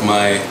aware of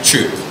my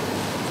trip,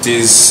 it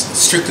is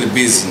strictly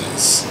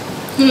business.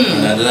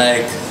 And I'd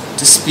like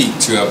to speak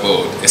to you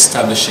about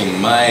establishing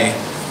my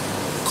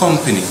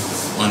company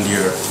on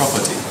your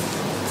property.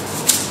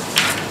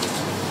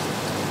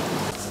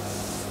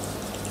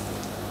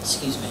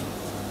 Excuse me.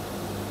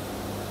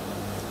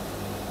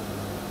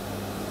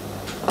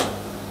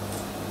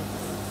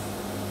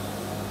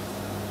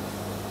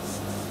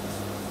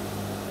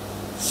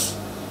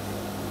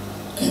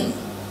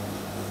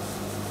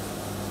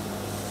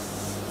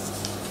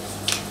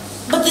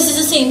 But this is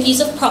the same piece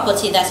of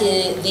property that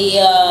the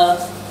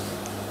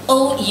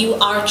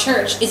OUR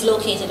church is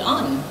located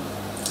on.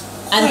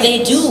 And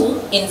they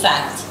do, in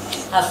fact,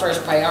 have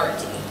first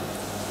priority.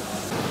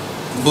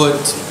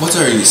 But what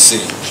are you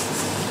saying?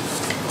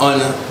 On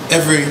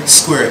every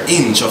square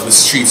inch of the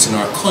streets in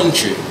our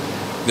country,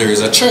 there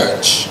is a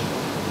church.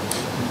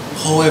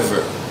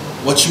 However,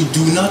 what you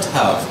do not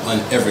have on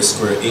every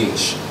square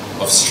inch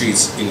of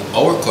streets in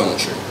our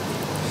country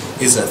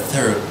is a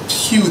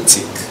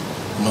therapeutic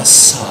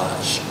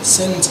massage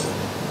center.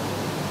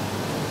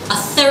 A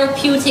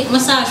therapeutic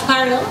massage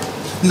parlor?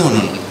 No.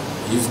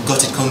 You've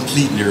got it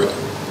completely wrong.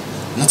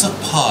 Not a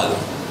parlor,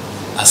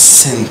 a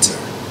center.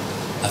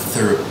 A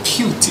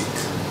therapeutic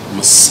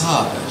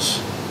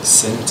massage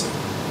center.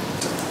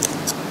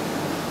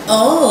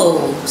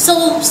 Oh,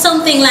 so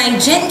something like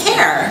Gen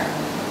Care?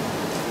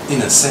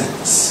 In a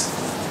sense.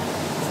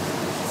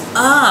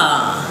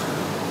 Ah,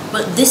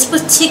 but this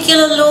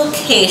particular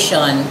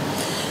location,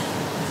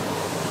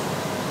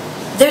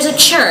 there's a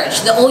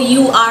church, the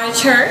OUR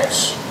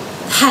church,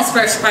 has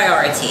first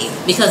priority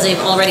because they've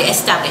already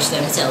established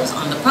themselves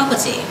on the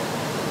property.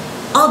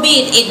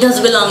 Albeit it does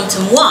belong to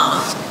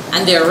moi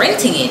and they're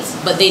renting it,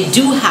 but they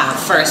do have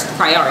first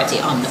priority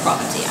on the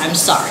property. I'm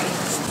sorry.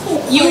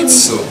 You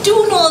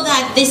do know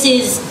that this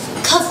is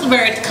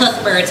Cuthbert,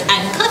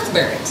 and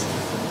Cuthbert.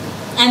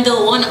 And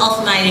though one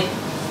of my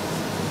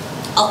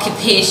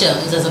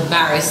occupations as a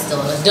barrister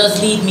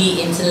does lead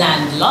me into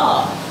land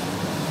law,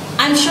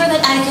 I'm sure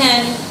that I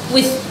can,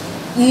 with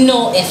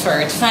no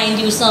effort, find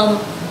you some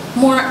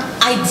more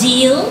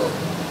ideal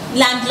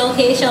land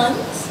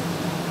locations.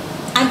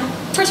 I'm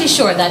pretty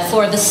sure that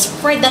for the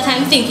spread that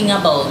I'm thinking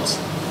about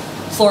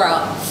for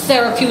a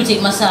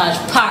therapeutic massage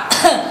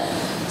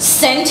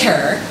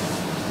center,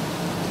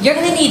 you're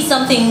going to need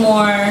something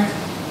more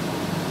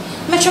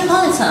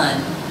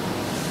metropolitan.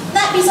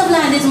 That piece of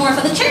land is more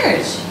for the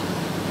church.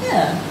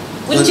 Yeah.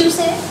 Wouldn't you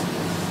say?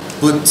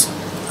 But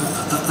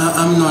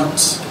I'm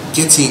not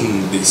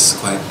getting this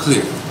quite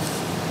clear.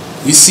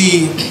 You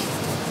see,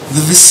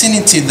 the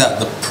vicinity that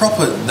the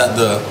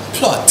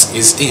plot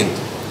is in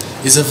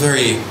is a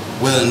very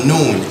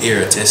well-known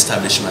area to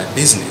establish my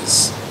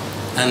business,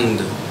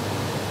 and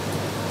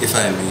if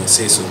I may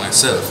say so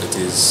myself, it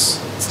is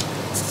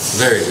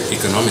very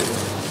economical.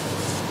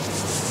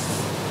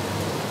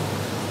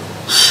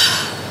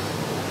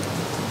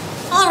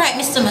 All right,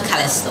 Mr.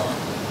 McAllister,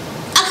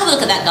 I'll have a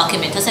look at that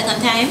document a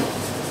second time.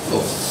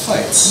 Oh,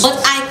 right.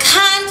 But I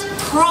can't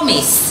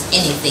promise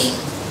anything.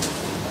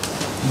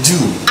 Do.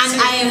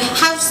 And I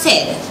have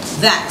said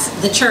that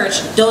the church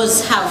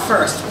does have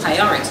first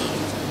priority.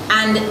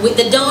 And with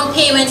the down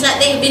payments that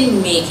they've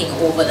been making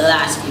over the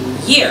last few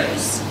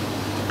years,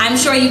 I'm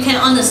sure you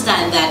can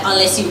understand that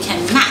unless you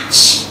can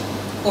match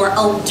or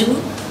outdo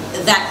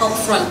that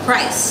upfront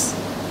price,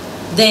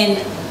 then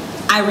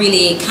I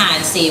really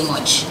can't say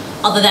much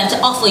other than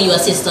to offer you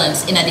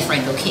assistance in a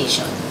different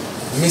location.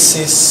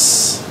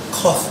 Mrs.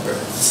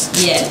 Cuthbert.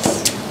 Yes.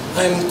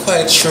 I'm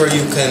quite sure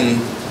you can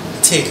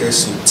take your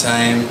sweet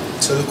time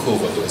to look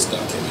over those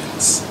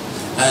documents.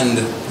 And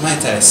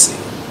might I say,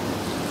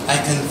 I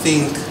can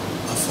think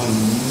of a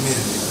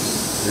million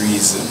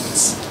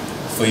reasons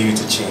for you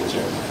to change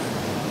your mind.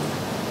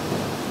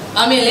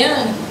 A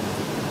million?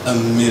 A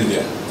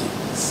million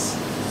things.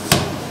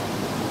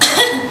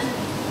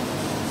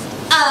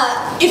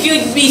 If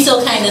you'd be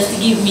so kind as to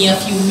give me a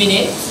few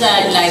minutes,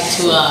 I'd like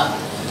to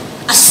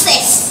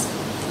assess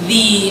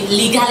the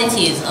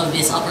legalities of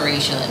this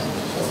operation.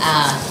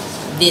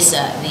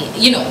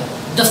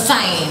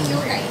 Define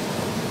right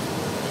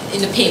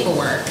in the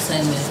paperwork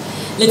and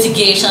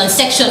litigation.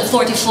 Section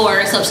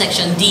 44,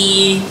 subsection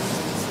D,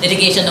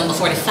 litigation number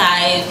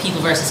 45,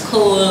 People versus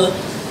Cole.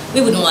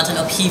 We wouldn't want an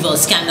upheaval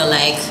scandal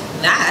like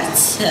that.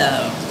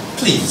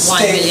 Please.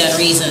 1 million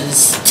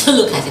reasons to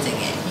look at it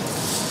again.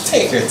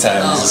 Take your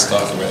time, Mrs.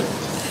 Cockerell.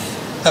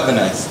 Have a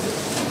nice day.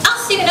 I'll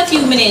see you in a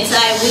few minutes.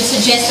 I would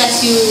suggest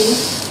that you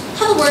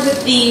have a word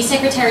with the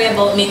secretary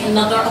about making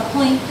another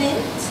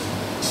appointment.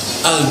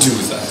 I'll do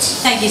that.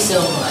 Thank you so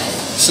much.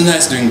 It's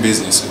nice doing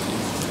business with you.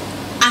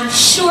 I'm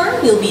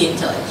sure we'll be in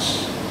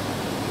touch.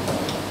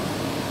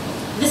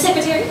 The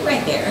secretary,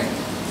 right there.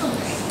 All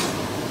right.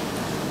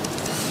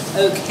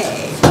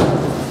 Okay.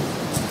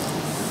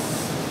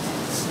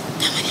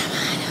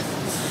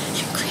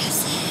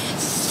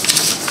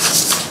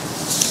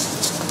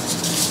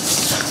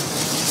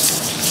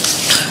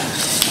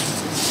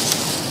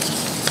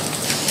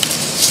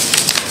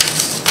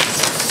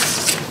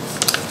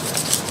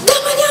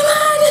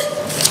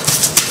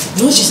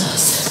 No,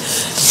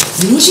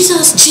 Jesus. No,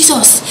 Jesus.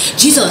 Jesus.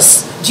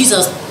 Jesus.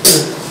 Jesus.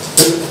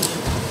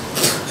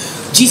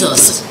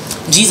 Jesus.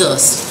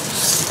 Jesus.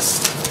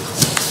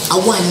 A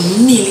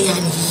 $1 million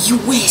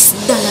US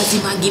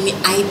him and give me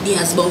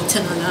ideas about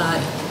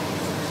Lord.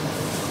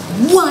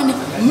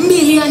 1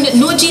 million.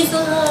 No, Jesus.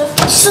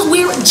 So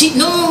where?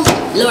 No.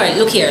 Lord,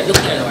 look here,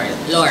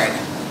 Lord.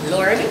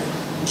 Lord.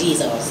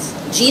 Jesus.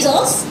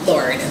 Jesus.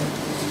 Lord.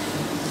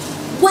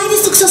 Why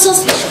this look so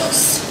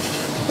suspicious?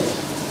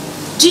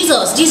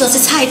 Jesus,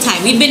 it's high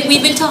time. We've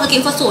been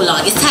talking for so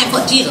long. It's time for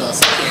Jesus.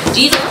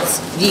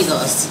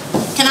 Jesus.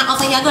 Can I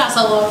offer you a glass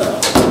of water?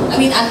 I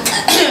mean,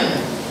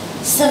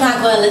 some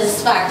alcohol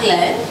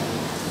sparkling.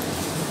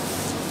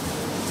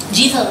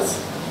 Jesus.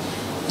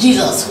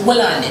 Hold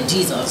on,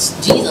 Jesus.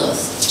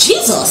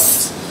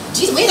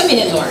 Wait a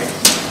minute, Lord.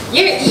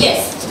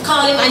 Yes.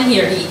 Call him, and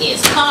here he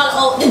is. Call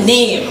out the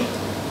name.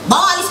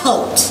 Ball is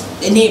out.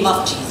 The name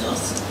of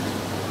Jesus.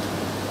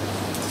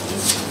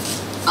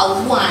 A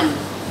 $1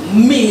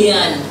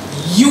 million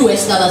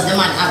US the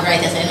man have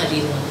right as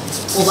energy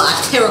over a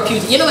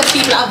therapeutic. You know when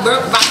people have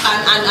broke back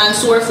and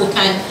sore foot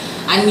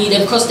and need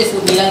them cross the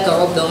foot, they like a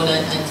rub down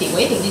and take. What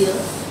do you think, Jesus?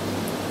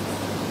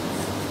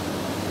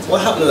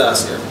 What happened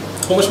last year?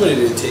 How much money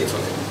did it take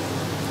from you?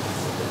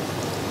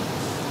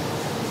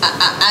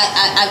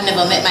 I've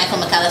never met Michael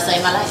McAllister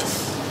in my life.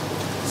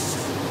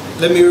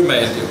 Let me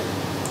remind you,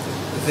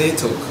 they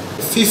took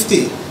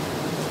 50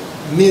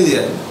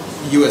 million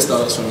US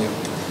dollars from you.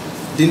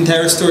 Didn't I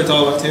restore it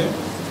all back to you?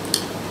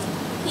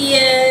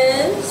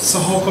 Yes. So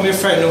how come you're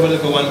frightened over like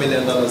 $1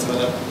 million,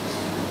 madam?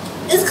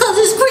 It's because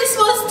it's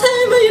Christmas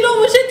time and you know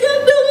what you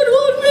can do with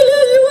 $1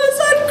 million US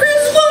at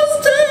Christmas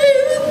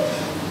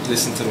time.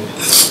 Listen to me.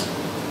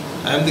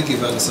 I am the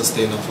giver and the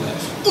sustainer of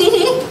life.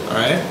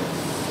 Alright?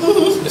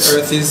 The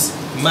earth is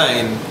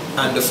mine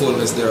and the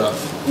fullness thereof.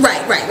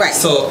 Right.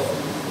 So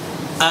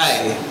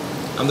I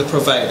am the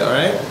provider,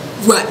 alright?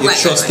 Right. You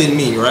trust in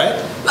me, right?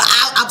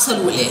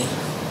 Absolutely.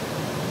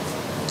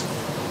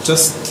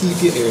 Just keep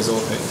your ears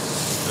open,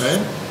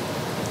 right?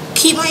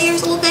 Keep my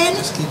ears open?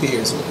 Just keep your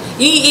ears open.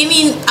 You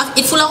mean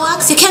it's full of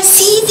wax? You can't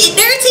see it? It's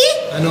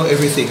dirty? I know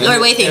everything. Lord,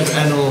 what do you think?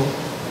 I know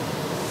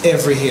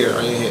every hair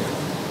on your head.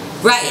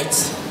 Right.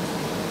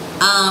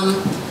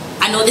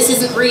 I know this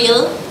isn't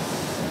real,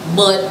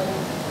 but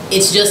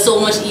it's just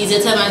so much easier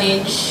to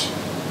manage,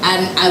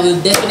 and I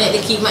will definitely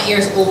keep my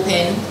ears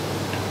open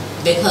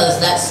because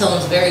that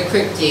sounds very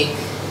cryptic,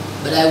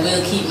 but I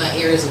will keep my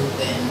ears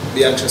open.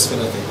 Be anxious for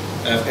nothing.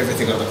 I have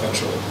everything under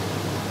control.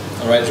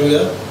 Alright,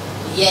 Julia?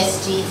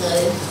 Yes,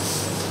 Jesus.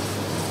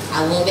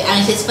 I won't be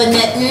anxious for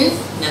nothing.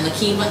 And I'm going to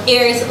keep my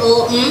ears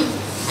open.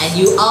 And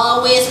you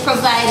always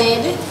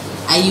provided.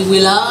 And you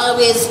will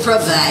always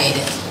provide.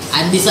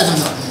 And this I know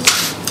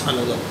nothing. I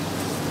know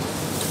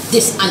nothing.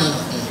 This I know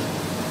nothing.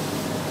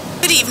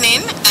 Good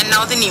evening, and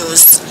now the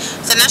news.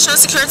 The National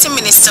Security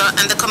Minister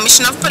and the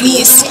Commissioner of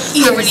Police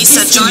have released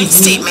a joint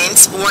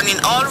statement warning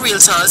all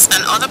realtors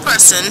and other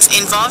persons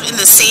involved in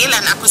the sale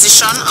and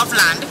acquisition of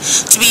land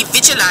to be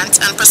vigilant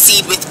and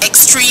proceed with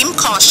extreme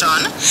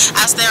caution,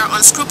 as there are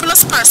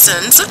unscrupulous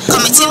persons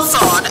committing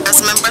fraud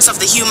as members of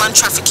the human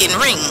trafficking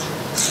ring.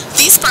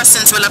 These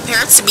persons will appear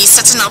to be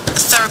setting up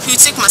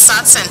therapeutic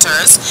massage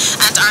centers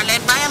and are led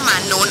by a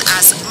man known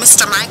as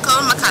Mr.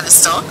 Michael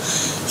McAllister.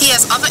 He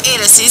has other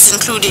aliases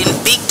including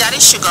Big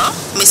Daddy Sugar,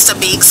 Mr.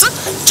 Biggs,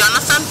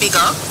 Jonathan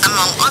Bigger,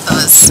 among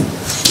others.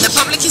 The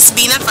public is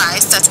being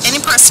advised that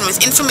any person with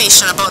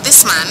information about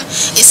this man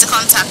is to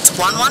contact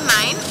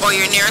 119 or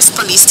your nearest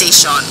police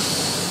station.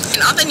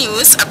 In other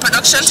news, a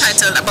production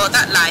titled About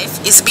That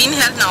Life is being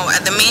held now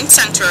at the main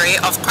sanctuary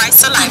of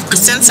Christ Alive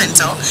Christian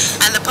Center,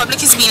 and the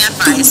public is being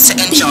advised to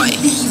enjoy.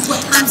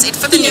 That's it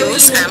for the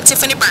news. I'm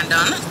Tiffany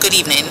Brandon. Good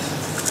evening.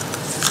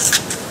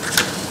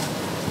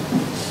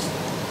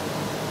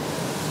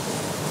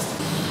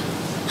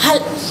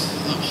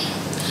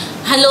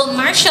 Hello,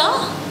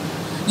 Marsha?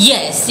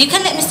 Yes, you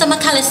can let Mr.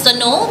 McAllister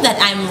know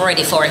that I'm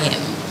ready for him.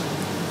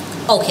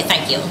 Okay,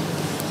 thank you.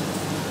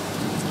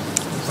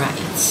 Right.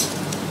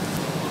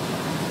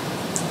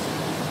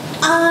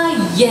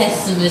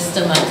 Yes,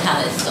 Mr.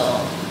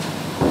 McAllister.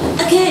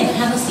 Again,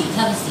 have a seat,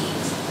 have a seat.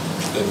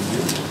 Thank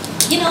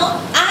you. You know,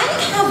 I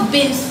have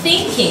been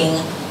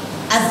thinking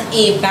as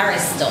a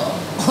barrister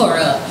or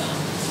a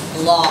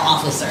law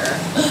officer,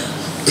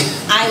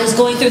 I was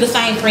going through the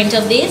fine print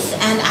of this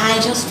and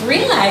I just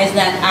realized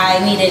that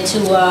I needed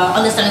to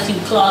understand a few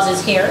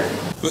clauses here.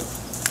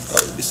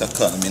 This is a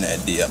calming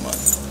idea, man.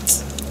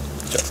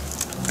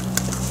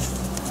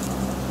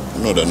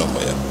 Another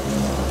number, yeah.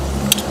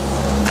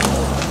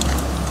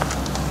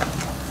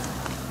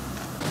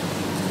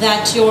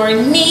 That your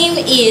name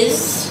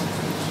is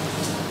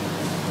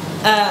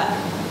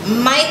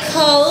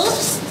Michael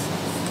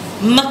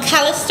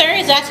McAllister,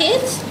 is that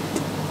it?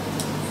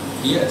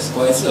 Yes,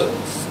 quite so.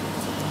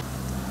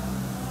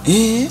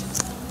 Eh?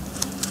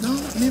 No,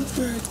 me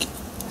break.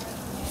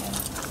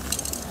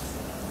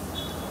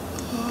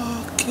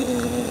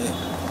 Okay.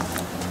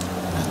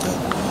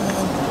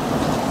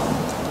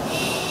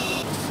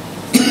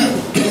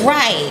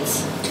 Right.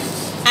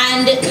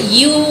 And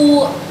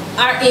you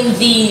are in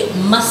the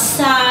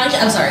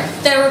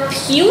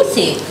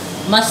therapeutic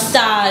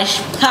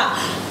massage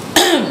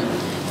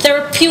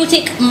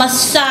therapeutic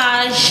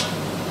massage,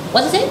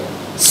 what is it?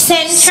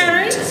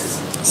 Centered?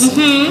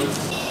 Mm-hmm.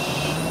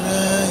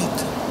 Right.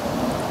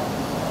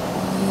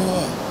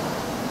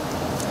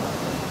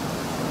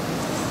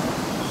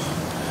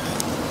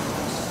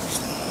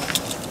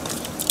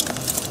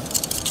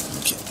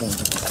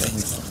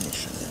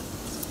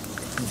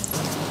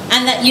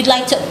 And that you'd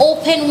like to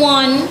open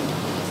one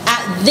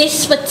at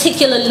this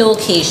particular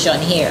location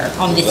here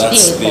on this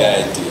That's paper. the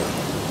idea.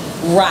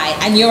 Right,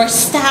 and your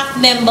staff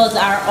members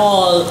are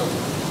all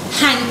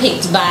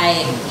handpicked by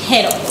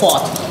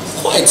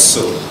headquarters. Quite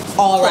so.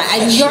 All right,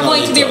 and you're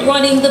going to be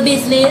running the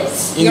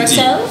business Indeed.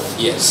 yourself?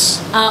 Yes.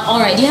 All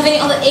right, do you have any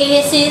other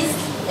aliases?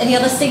 Any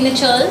other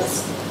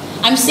signatures?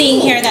 I'm seeing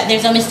here that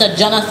there's a Mr.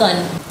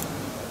 Jonathan.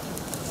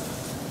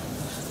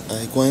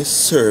 I go and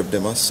serve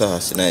them a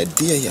sauce and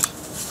idea, yeah.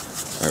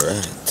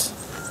 Alright.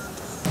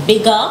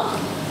 Bigger?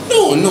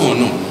 No.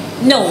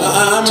 No,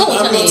 I'm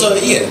totally.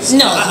 not yes.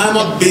 No. I'm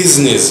a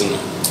businessman.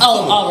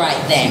 Oh, all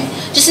right then.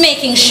 Just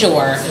making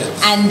sure.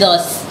 Yes. And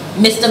thus,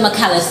 Mr.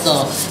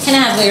 McAllister, can I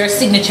have your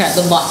signature at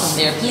the bottom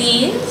there,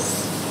 please?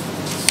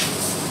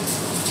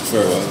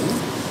 Very well.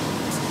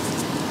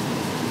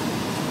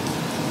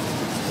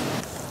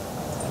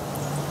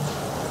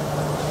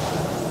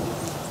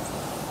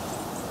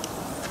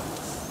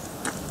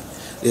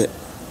 Yeah.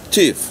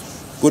 Chief,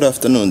 good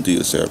afternoon to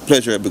you, sir.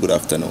 Pleasurable good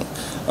afternoon.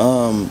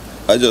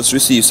 I just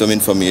received some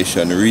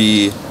information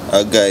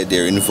a guy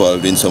there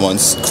involved in some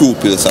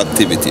unscrupulous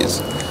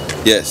activities.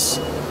 Yes.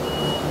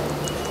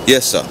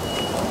 Yes, sir.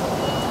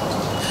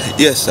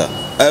 Yes, sir.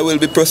 I will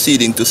be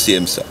proceeding to see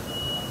him, sir.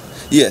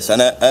 Yes,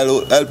 and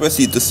I'll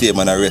proceed to see him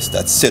and arrest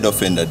that said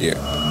offender there.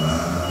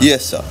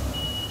 Yes, sir.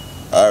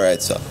 All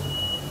right, sir.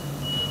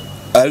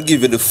 I'll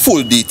give you the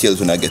full details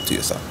when I get to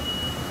you, sir.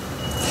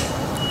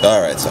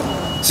 All right, sir.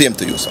 Same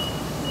to you, sir.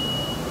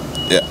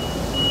 Yeah.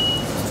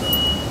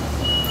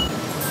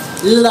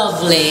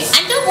 Lovely.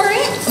 And don't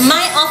worry,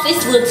 my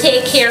office will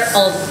take care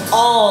of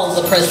all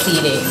the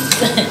proceedings.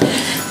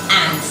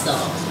 And so.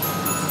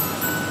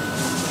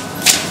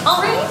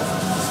 Alright.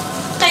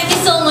 Thank you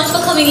so much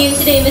for coming in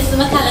today, Mr.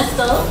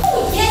 McAllister.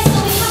 Yes,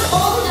 so we have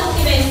all the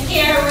documents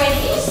here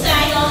ready.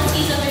 Signed, all the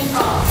T's have been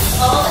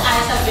crossed. All the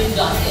I's have been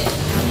dotted.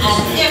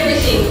 And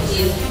everything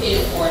is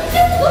in order.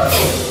 Look at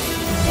it.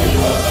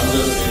 I'm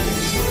just making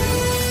sure.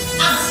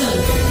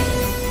 Absolutely.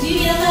 Do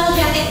you need a towel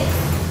jacket?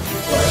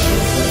 Of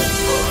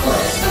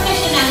course.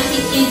 Professionality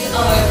is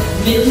our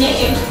middle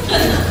name.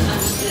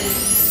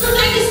 So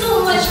thank you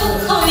so much for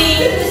coming,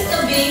 Mr.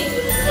 Big.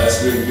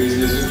 That's doing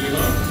business with you,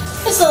 man.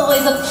 It's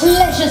always a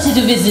pleasure to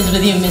do business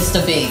with you, Mr.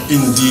 Big.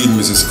 Indeed,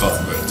 Mrs.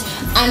 Cuthbert.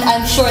 And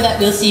I'm sure that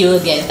we'll see you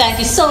again. Thank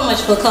you so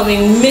much for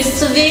coming,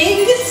 Mr.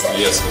 Big.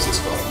 Yes,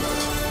 Mrs.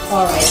 Cuthbert.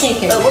 All right, take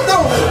care. Hey, what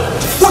down there?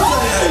 What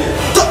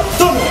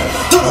down here?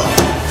 Turn on.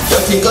 I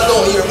think I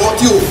don't hear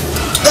about you.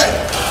 Hey,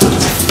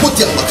 put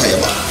your back here,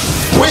 man.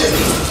 Where you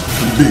name?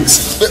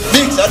 Biggs.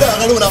 Biggs, I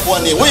don't know that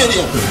one name. Where you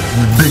name?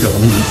 Bigger.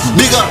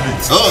 Bigger.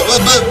 Oh,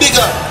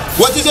 bigger.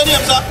 What is your name,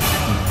 sir?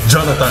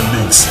 Jonathan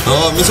Biggs.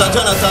 Oh, Mr.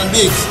 Jonathan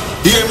Biggs.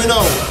 Hear me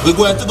now. We're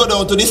going to go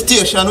down to the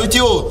station with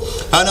you.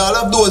 And all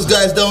of those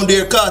guys down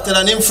there, Carter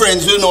and him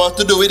friends, will know what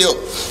to do with you.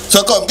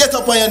 So come, get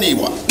up on your knee,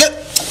 boy. Get.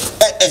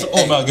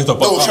 Hey. Man, get up.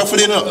 No, shuffle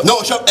in up.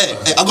 No, shuffle. Hey,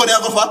 I'm going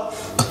to go for.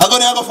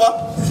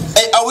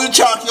 Hey, I will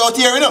chalk you out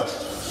here, you know.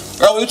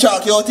 I will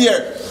chalk you out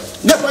here.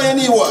 Get on your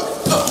knee, boy.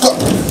 Come.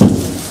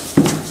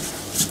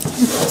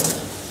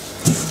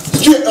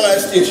 Straight to my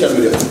station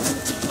with you.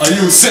 And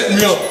you set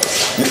me up.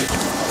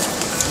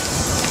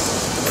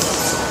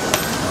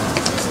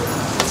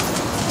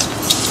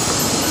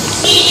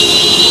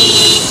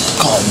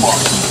 Call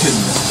Mark.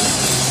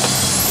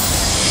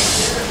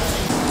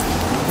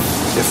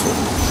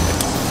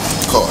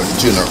 Call the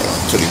general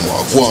and tell him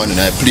what go on in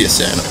that place,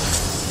 you know.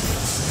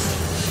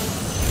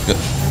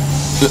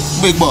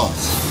 Big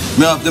boss,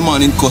 me have the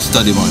man in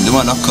custody, man. The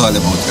man I call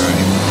him out here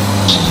anymore.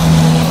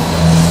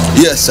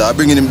 Yes, sir. I'm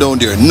bringing him down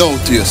there now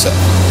to you, sir.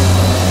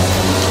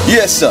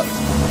 Yes, sir.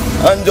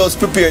 And just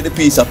prepare the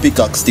piece of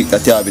pickaxe stick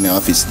that you have in the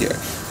office there.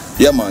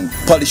 Yeah, man.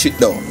 Polish it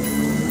down.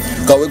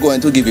 Because we're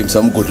going to give him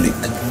some good lick.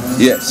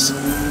 Yes.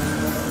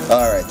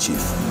 Alright,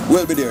 Chief.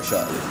 We'll be there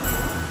shortly.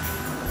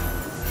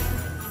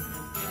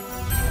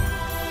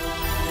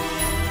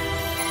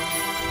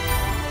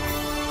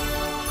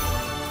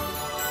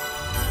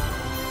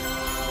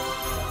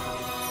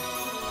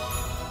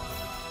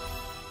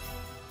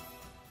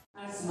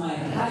 As my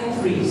high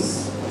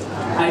priest,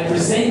 I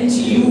present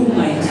to you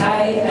my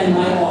tithe and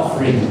my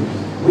offering,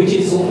 which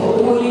is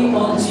holy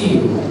unto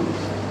you.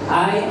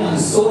 I am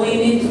sowing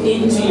it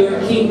into your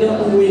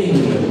kingdom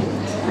willingly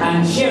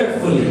and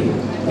cheerfully,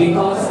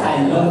 because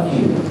I love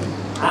you.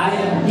 I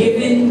am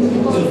given to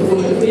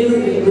fulfill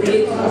the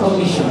Great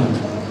Commission.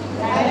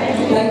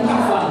 Thank you,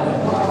 Father,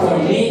 for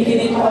making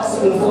it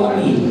possible for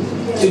me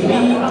to be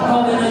a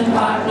covenant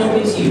partner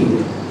with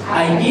you.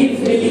 I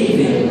give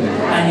believing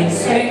and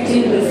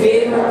expecting the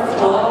favor of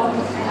God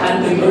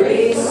and the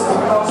grace to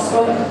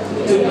prosper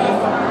to be my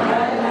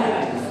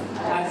life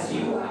as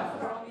you have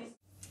promised.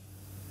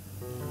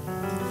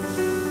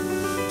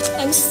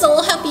 I'm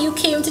so happy you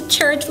came to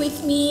church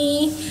with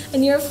me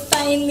and you're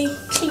finally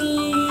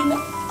clean.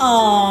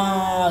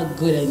 Oh,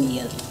 good on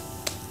you.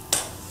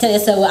 Tell you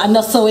so, I'm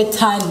not so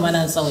tan, man.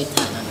 I'm so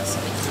tan.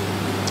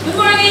 Good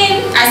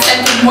morning. I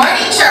said good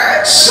morning,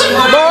 church. Good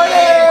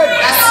morning.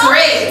 That's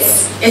great.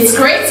 It's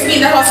great to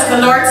be in the house of the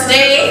Lord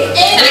today.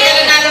 Can I get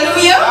an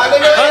hallelujah?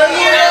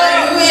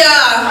 Hallelujah.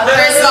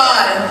 Praise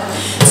God.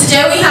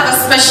 Today we have a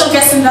special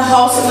guest in the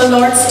house of the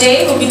Lord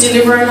today who will be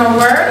delivering a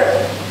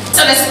word.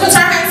 So let's put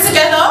our hands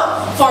together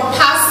for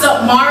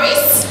Pastor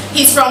Morris.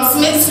 He's from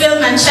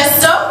Smithsville,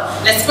 Manchester.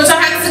 Let's put our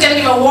hands together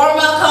and give a warm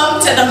welcome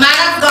to the man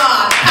of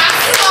God,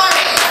 Pastor Morris.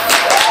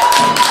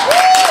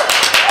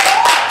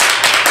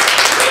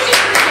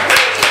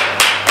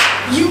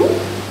 You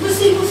was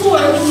here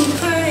before when you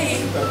cried.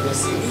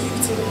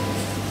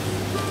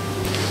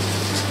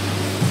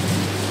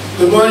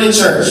 Good morning,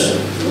 church.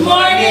 Good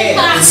morning,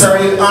 It's a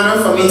real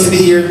honor for me to be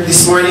here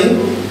this morning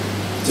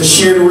to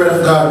share the word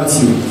of God with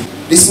you.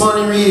 This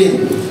morning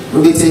reading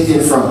will be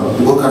taken from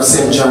the book of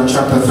St. John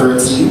chapter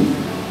 13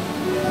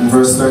 and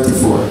verse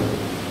 34.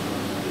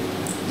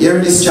 Here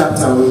in this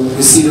chapter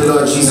we see the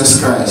Lord Jesus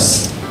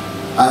Christ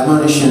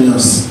admonishing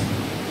us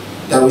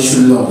that we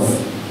should love,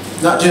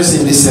 not just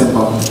in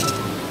December,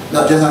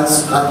 not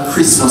just at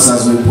Christmas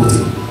as we put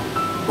it,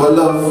 but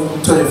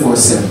love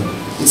 24/7.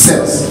 It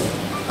says,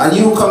 "A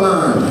new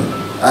command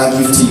I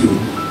give to you,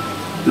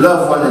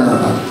 love one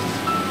another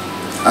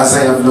as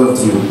I have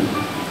loved you.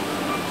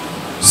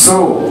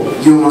 So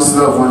you must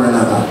love one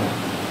another.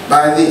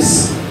 By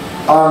this,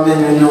 all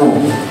men will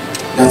know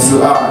that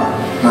you are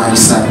my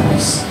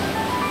disciples."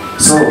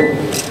 So,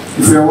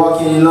 if we are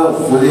walking in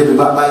love, will there be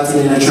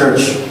backbiting in the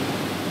church?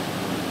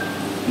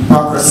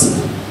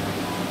 Hypocrisy,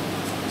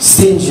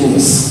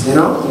 stinginess, you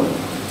know?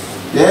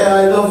 Yeah,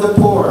 I love the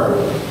poor.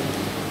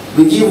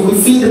 We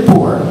feed the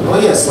poor. Oh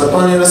yes, but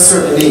only on a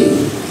certain day.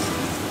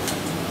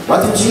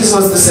 What if Jesus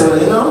was the same?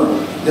 You know,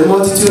 the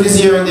multitude is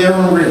here and they're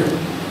hungry,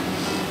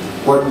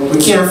 but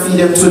we can't feed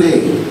them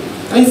today.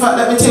 And in fact,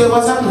 let me tell you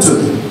what happened to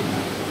me.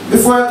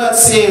 Before I got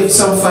saved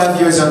some 5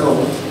 years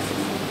ago,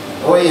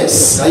 oh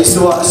yes, I used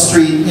to walk the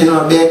street, you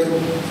know, beg,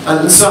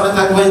 and sometimes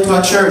I went to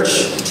a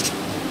church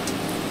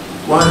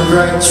one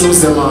bright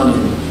Tuesday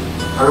morning,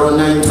 around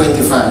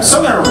 9:25,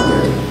 somewhere around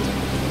there.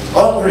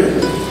 Hungry,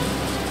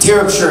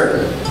 tear up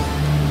shirt,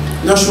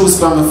 no shoes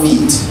for my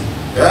feet,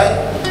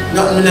 right?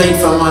 Nothing to eat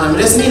for man. I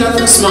just need a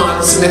little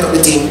small to make up the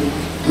thing.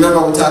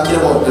 Remember we're talking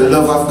about the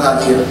love of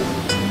God here.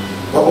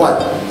 But what?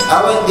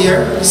 I went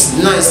there, this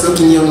nice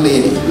looking young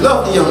lady,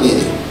 love the young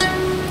lady.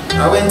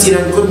 I went in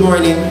and good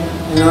morning,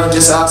 you know,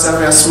 just asked her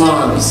for a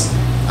smalls.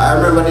 I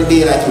remember the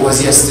day like it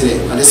was yesterday.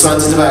 I just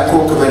wanted to buy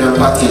cocoa bread and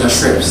patty and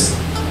shrimps.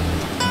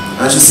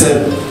 And she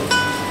said,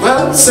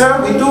 "Well, sir,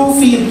 we do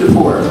feed the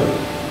poor,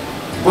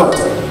 but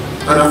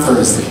on a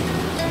Thursday."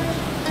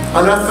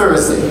 On a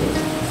Thursday.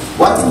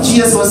 What if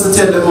Jesus was to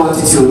tell the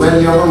multitude,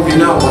 "Well, you're hungry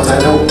now, but I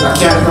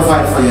can't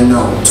provide for you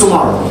now.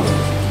 Tomorrow."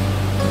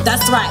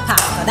 That's right,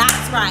 Pastor.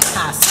 That's right,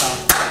 Pastor.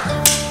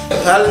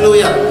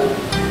 Hallelujah.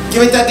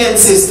 Give it again,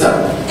 sister.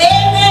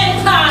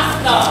 Amen,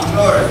 Pastor.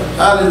 Glory.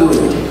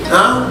 Hallelujah.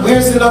 Huh?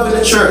 Where's the love in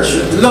the church?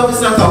 Love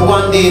is not a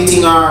one-day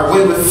thing or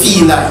when we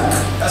feel like.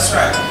 That's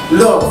right.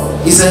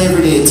 Love is an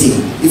everyday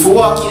thing. If we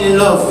walk in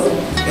love,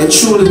 and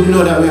truly we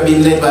know that we are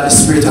being led by the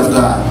Spirit of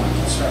God.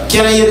 That's right.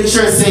 Can I hear the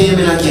church say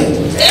amen again?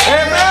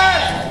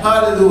 Amen.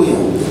 Hallelujah.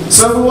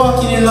 So if we're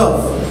walking in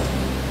love,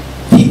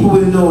 people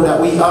will know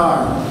that we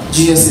are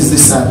Jesus'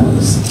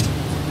 disciples.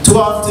 Too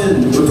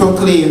often we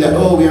proclaim that,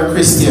 oh, we are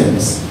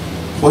Christians,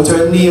 but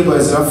our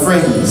neighbors, our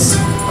friends,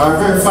 our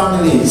very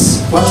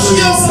families, what would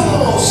they say?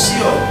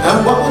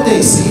 And what would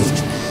they say?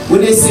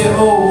 Would they say,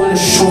 oh, we want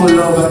to show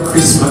love at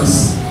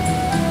Christmas?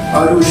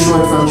 Or do we show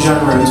it from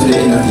January to the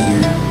end of the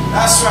year?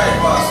 That's right,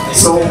 boss.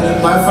 So,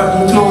 my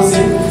friend, in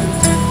closing,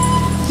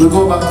 we'll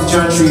go back to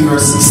John 3,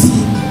 verse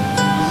 16.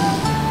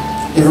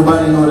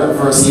 Everybody know that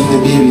verse, even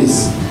the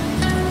babies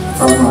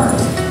from heart.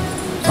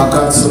 For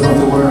God so loved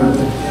the world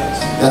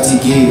that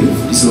He gave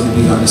His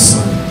only begotten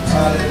Son,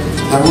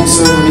 that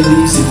whosoever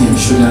believes in Him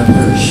should not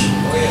perish,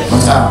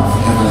 but have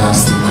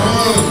everlasting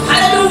life.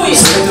 Hallelujah!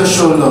 So let us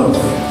show love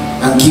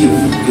and give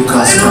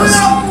because Christ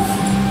gave.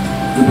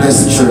 We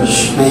bless the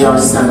church. May y'all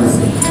stand with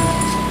me.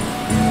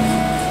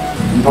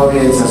 And bow your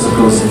heads as we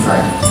close in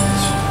prayer.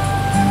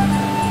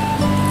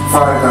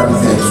 Father God, we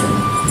thank you.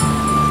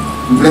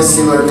 We bless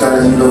you, Lord God,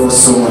 that you love us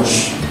so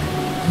much.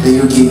 That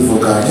you give, oh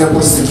God. Help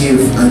us to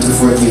give and to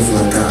forgive,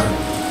 Lord God.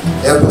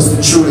 Help us to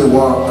truly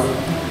walk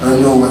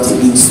and know what it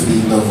means to be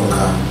in love, oh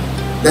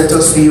God. Let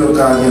us be, oh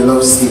God, your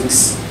love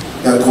sticks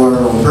that go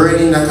around,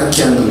 burning like a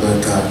candle,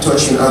 Lord God,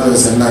 touching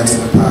others and lighting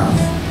the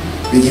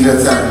path. We give you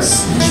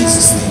thanks in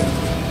Jesus' name.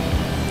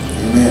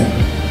 Amen.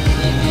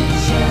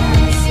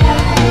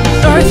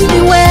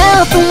 Earthly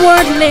wealth and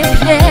worldly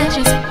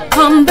pleasures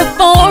come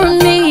before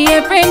me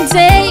every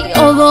day.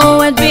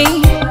 Although I'd be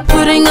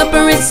putting up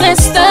a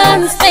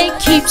resistance, they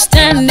keep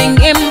standing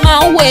in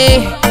my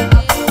way.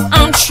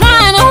 I'm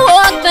trying to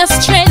walk the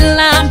straight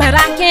line, but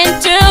I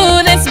can't do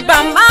this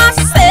by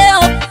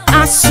myself.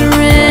 I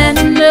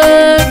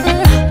surrender.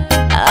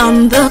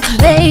 I'm the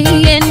clay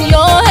in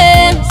your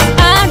hands.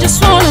 I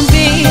just wanna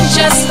be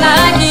just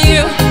like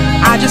you.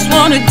 I just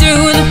wanna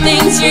do the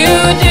things you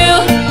do.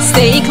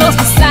 Stay close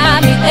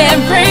beside me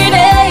every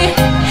day.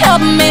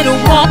 Help me to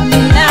walk the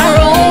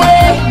narrow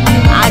way.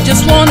 I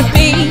just wanna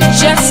be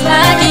just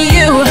like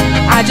you.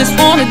 I just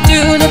wanna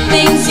do the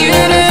things you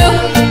do.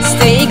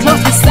 Stay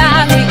close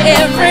beside me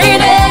every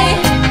day.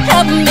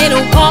 Help me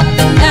to walk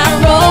the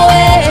narrow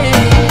way.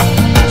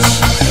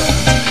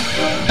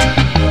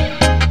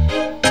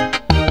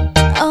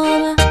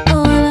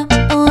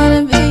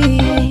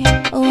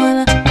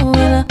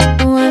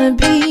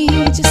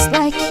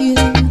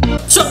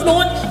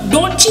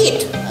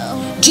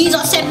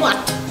 Jesus said what?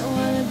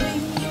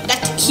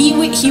 That he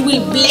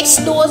will bless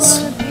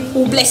those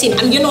who bless him.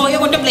 And you know you're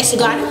going to bless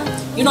God.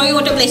 You know you're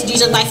going to bless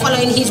Jesus by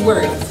following his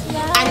word.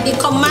 And the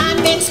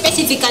commandment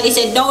specifically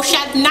said, thou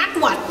shalt not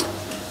what?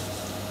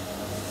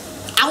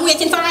 I'm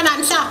waiting for an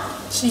answer.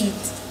 Cheat.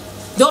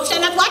 Thou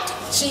shalt not what?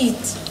 Cheat.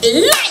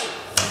 Lie.